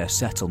entire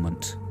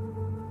settlement.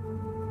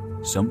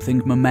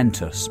 Something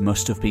momentous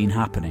must have been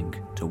happening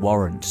to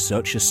warrant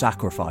such a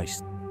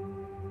sacrifice.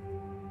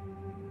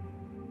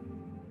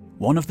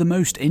 One of the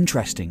most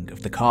interesting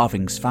of the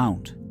carvings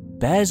found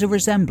bears a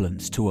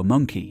resemblance to a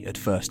monkey at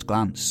first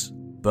glance,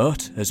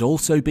 but has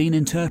also been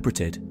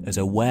interpreted as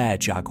a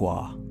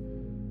were-jaguar,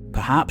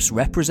 perhaps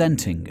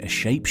representing a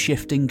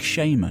shape-shifting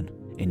shaman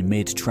in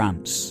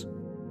mid-trance,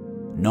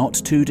 not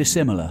too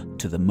dissimilar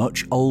to the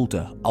much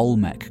older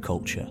Olmec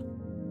culture.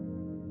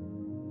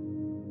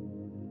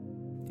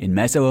 In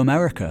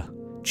Mesoamerica,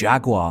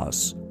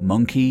 jaguars,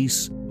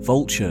 monkeys,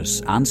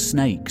 vultures and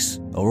snakes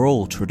are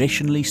all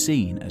traditionally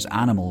seen as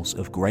animals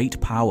of great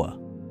power,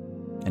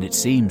 and it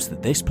seems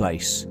that this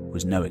place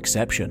was no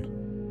exception.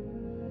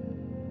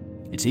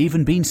 It's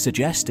even been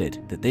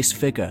suggested that this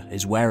figure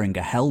is wearing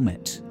a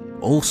helmet,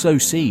 also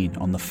seen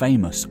on the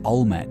famous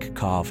Olmec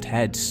carved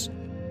heads,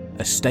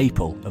 a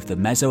staple of the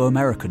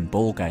Mesoamerican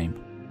ball game,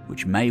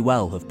 which may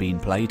well have been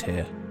played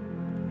here.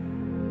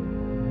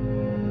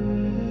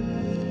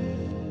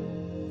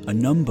 A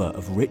number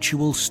of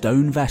ritual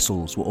stone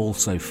vessels were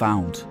also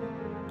found,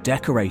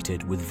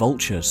 decorated with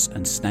vultures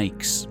and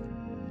snakes.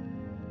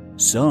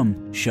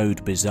 Some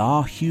showed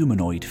bizarre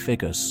humanoid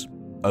figures,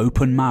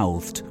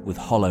 open-mouthed with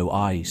hollow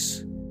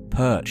eyes,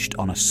 perched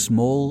on a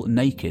small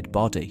naked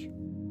body.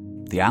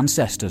 The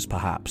ancestors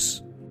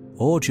perhaps,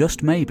 or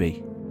just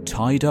maybe,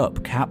 tied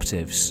up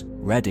captives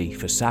ready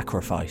for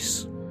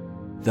sacrifice,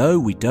 though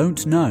we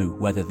don't know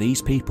whether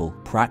these people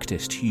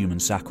practiced human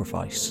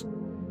sacrifice.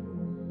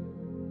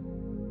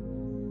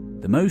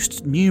 The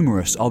most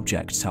numerous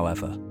objects,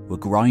 however, were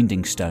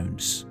grinding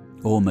stones,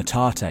 or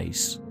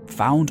metates,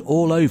 found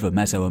all over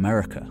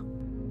Mesoamerica.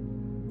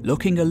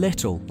 Looking a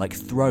little like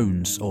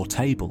thrones or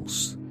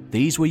tables,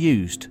 these were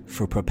used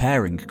for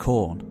preparing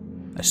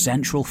corn, a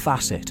central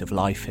facet of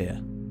life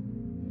here.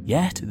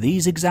 Yet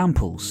these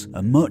examples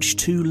are much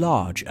too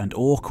large and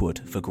awkward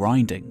for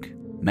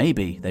grinding.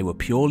 Maybe they were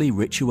purely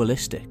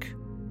ritualistic,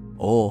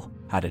 or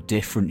had a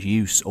different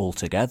use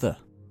altogether.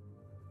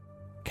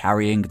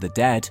 Carrying the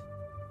dead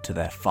to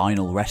their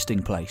final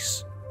resting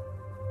place,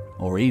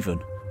 or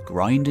even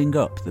grinding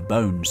up the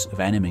bones of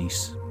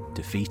enemies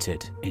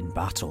defeated in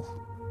battle.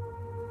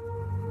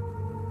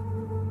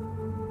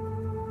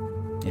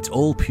 It's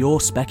all pure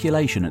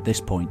speculation at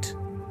this point,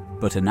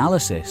 but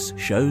analysis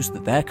shows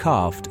that they're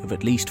carved of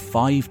at least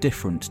 5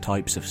 different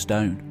types of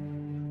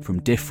stone, from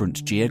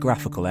different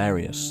geographical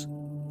areas,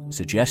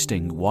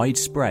 suggesting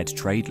widespread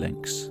trade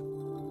links.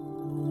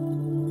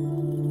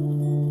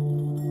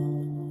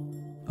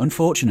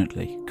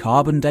 Unfortunately,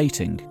 carbon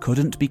dating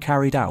couldn't be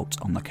carried out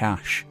on the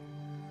cache,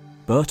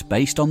 but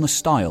based on the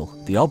style,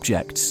 the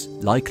objects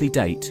likely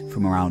date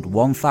from around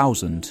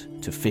 1000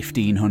 to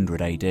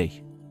 1500 AD.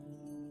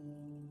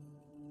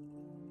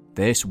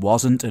 This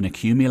wasn't an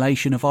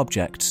accumulation of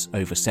objects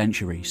over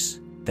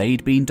centuries,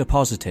 they'd been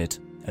deposited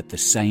at the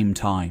same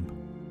time.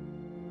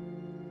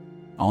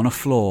 On a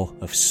floor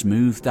of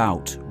smoothed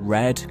out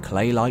red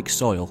clay-like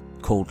soil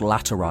called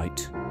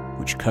laterite,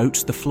 which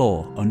coats the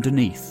floor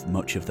underneath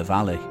much of the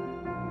valley.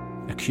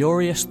 A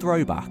curious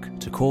throwback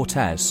to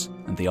Cortez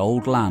and the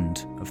old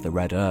land of the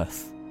Red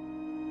Earth.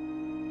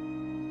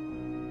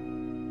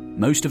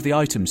 Most of the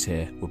items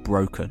here were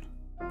broken,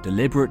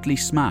 deliberately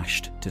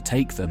smashed to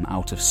take them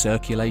out of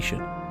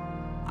circulation,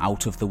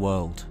 out of the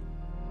world.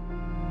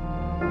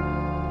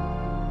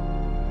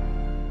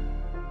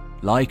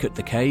 Like at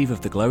the Cave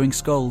of the Glowing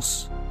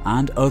Skulls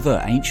and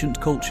other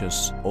ancient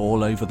cultures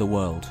all over the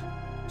world,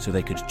 so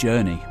they could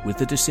journey with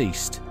the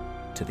deceased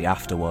to the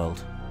afterworld.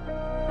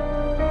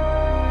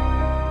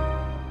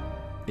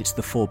 It's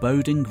the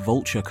foreboding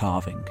vulture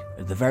carving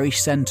at the very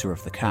centre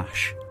of the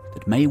cache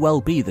that may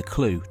well be the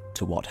clue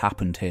to what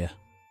happened here.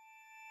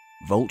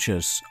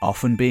 Vultures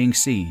often being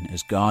seen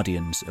as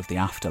guardians of the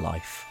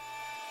afterlife.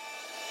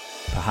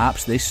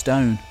 Perhaps this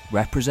stone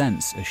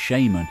represents a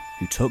shaman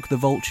who took the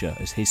vulture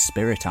as his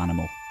spirit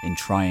animal in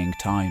trying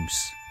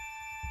times.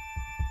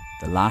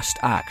 The last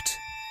act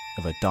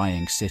of a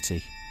dying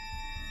city.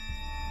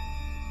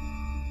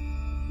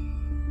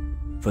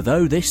 For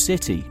though this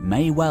city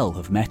may well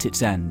have met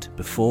its end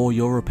before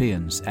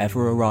Europeans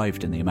ever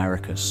arrived in the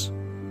Americas,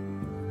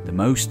 the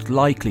most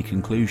likely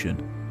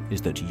conclusion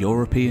is that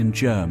European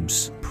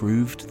germs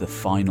proved the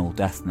final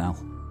death knell,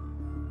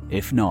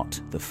 if not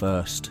the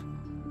first.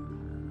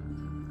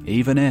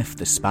 Even if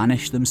the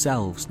Spanish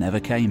themselves never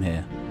came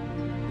here,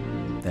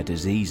 their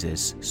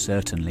diseases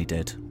certainly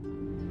did.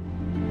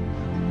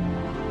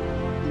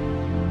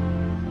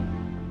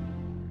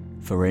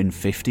 For in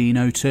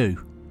 1502,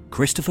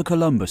 Christopher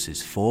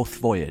Columbus's fourth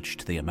voyage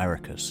to the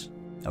Americas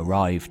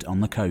arrived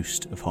on the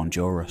coast of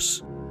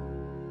Honduras,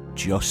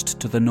 just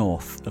to the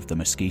north of the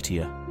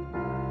Mesquitia,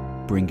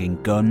 bringing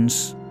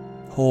guns,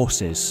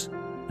 horses,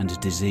 and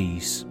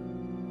disease.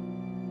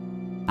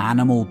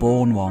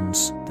 Animal-born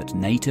ones that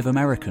Native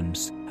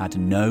Americans had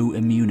no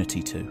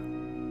immunity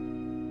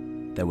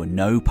to. There were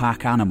no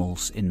pack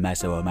animals in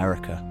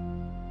Mesoamerica,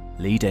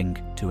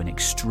 leading to an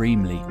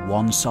extremely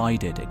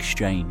one-sided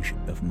exchange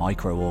of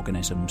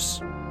microorganisms.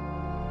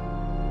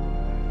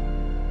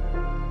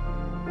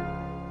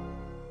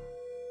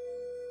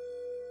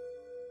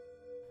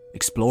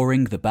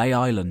 Exploring the Bay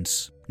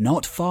Islands,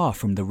 not far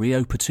from the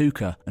Rio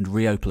Patuca and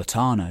Rio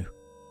Platano,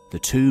 the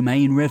two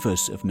main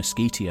rivers of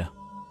Mesquitia,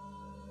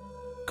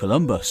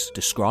 Columbus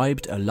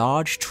described a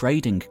large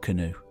trading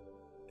canoe,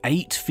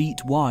 8 feet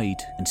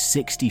wide and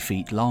 60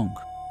 feet long,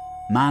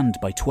 manned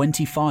by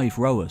 25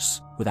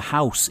 rowers, with a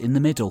house in the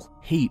middle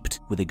heaped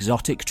with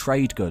exotic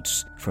trade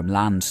goods from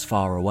lands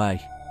far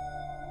away.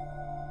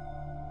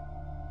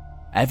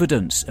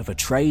 Evidence of a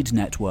trade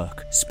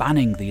network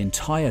spanning the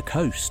entire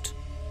coast,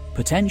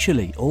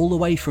 potentially all the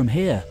way from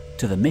here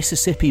to the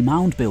Mississippi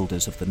mound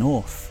builders of the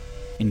north,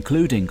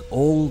 including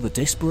all the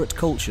disparate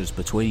cultures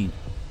between.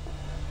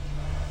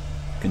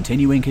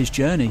 Continuing his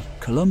journey,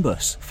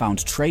 Columbus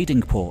found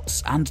trading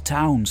ports and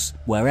towns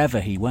wherever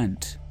he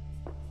went.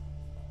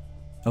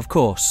 Of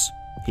course,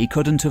 he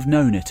couldn't have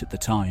known it at the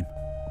time,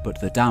 but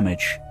the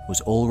damage was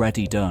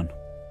already done.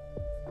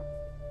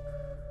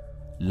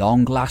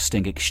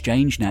 Long-lasting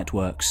exchange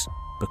networks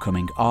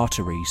becoming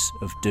arteries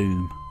of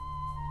doom.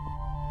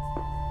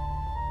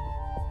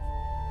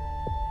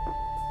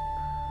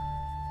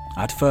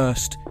 At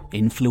first,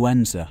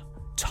 influenza,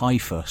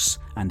 typhus,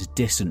 and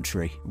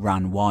dysentery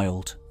ran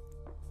wild,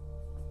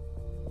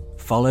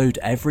 followed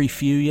every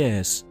few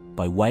years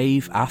by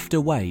wave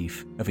after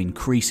wave of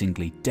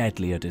increasingly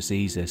deadlier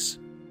diseases,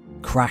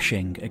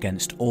 crashing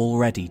against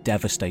already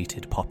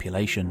devastated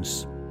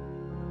populations.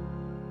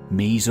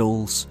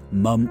 Measles,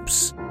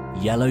 mumps,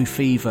 yellow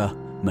fever,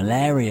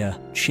 malaria,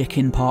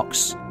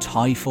 chickenpox,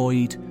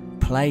 typhoid,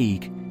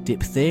 plague,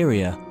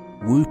 diphtheria,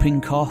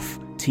 whooping cough,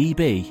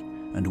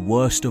 TB, and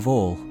worst of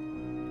all,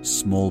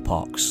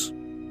 smallpox.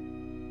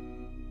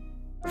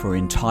 For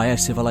entire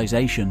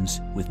civilizations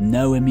with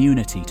no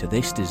immunity to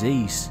this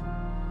disease,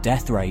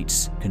 death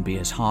rates can be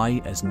as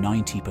high as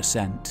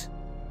 90%.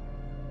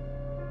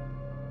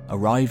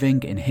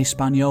 Arriving in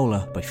Hispaniola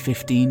by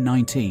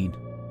 1519,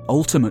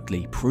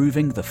 ultimately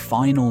proving the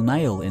final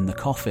nail in the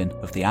coffin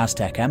of the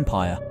Aztec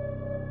Empire,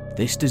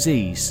 this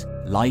disease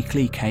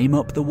likely came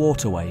up the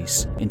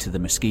waterways into the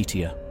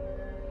Mesquitia,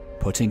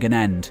 putting an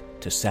end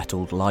to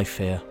settled life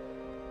here.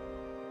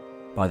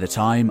 By the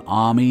time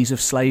armies of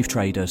slave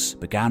traders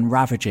began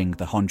ravaging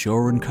the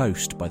Honduran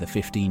coast by the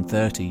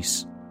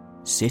 1530s,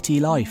 city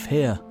life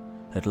here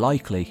had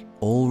likely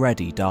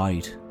already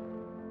died.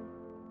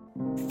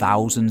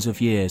 Thousands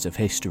of years of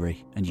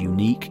history and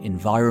unique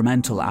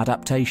environmental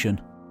adaptation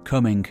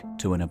coming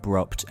to an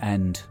abrupt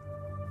end.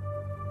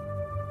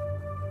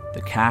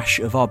 The cache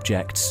of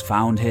objects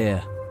found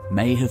here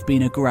may have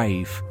been a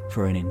grave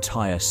for an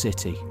entire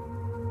city,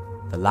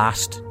 the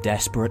last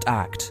desperate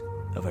act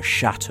of a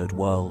shattered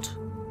world.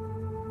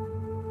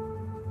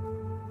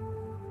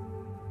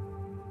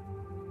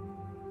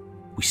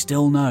 We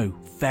still know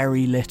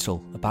very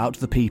little about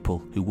the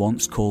people who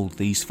once called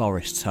these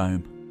forests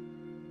home.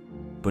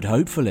 But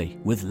hopefully,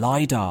 with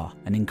LiDAR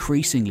and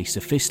increasingly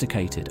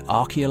sophisticated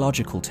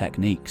archaeological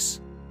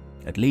techniques,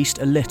 at least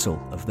a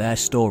little of their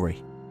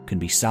story can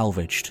be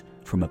salvaged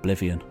from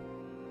oblivion.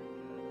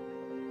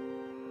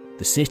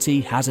 The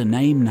city has a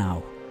name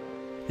now.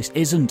 This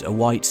isn't a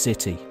white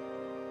city,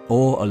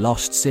 or a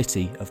lost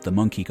city of the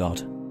monkey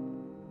god,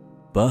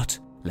 but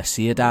La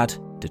Ciudad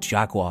de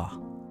Jaguar,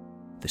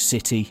 the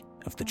city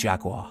of the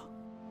jaguar.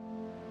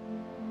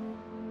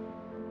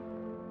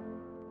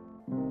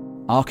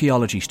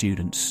 Archaeology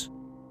students,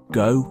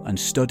 go and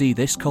study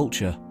this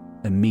culture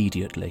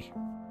immediately.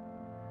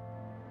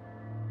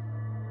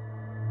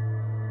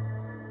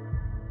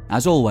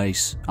 As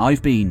always,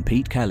 I've been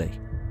Pete Kelly.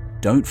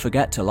 Don't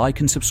forget to like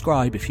and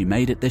subscribe if you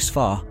made it this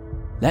far.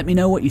 Let me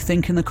know what you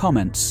think in the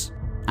comments,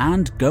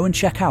 and go and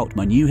check out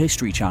my new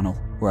history channel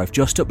where I've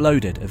just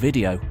uploaded a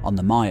video on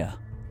the Maya.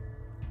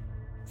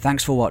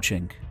 Thanks for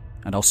watching,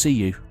 and I'll see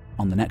you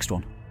on the next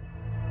one.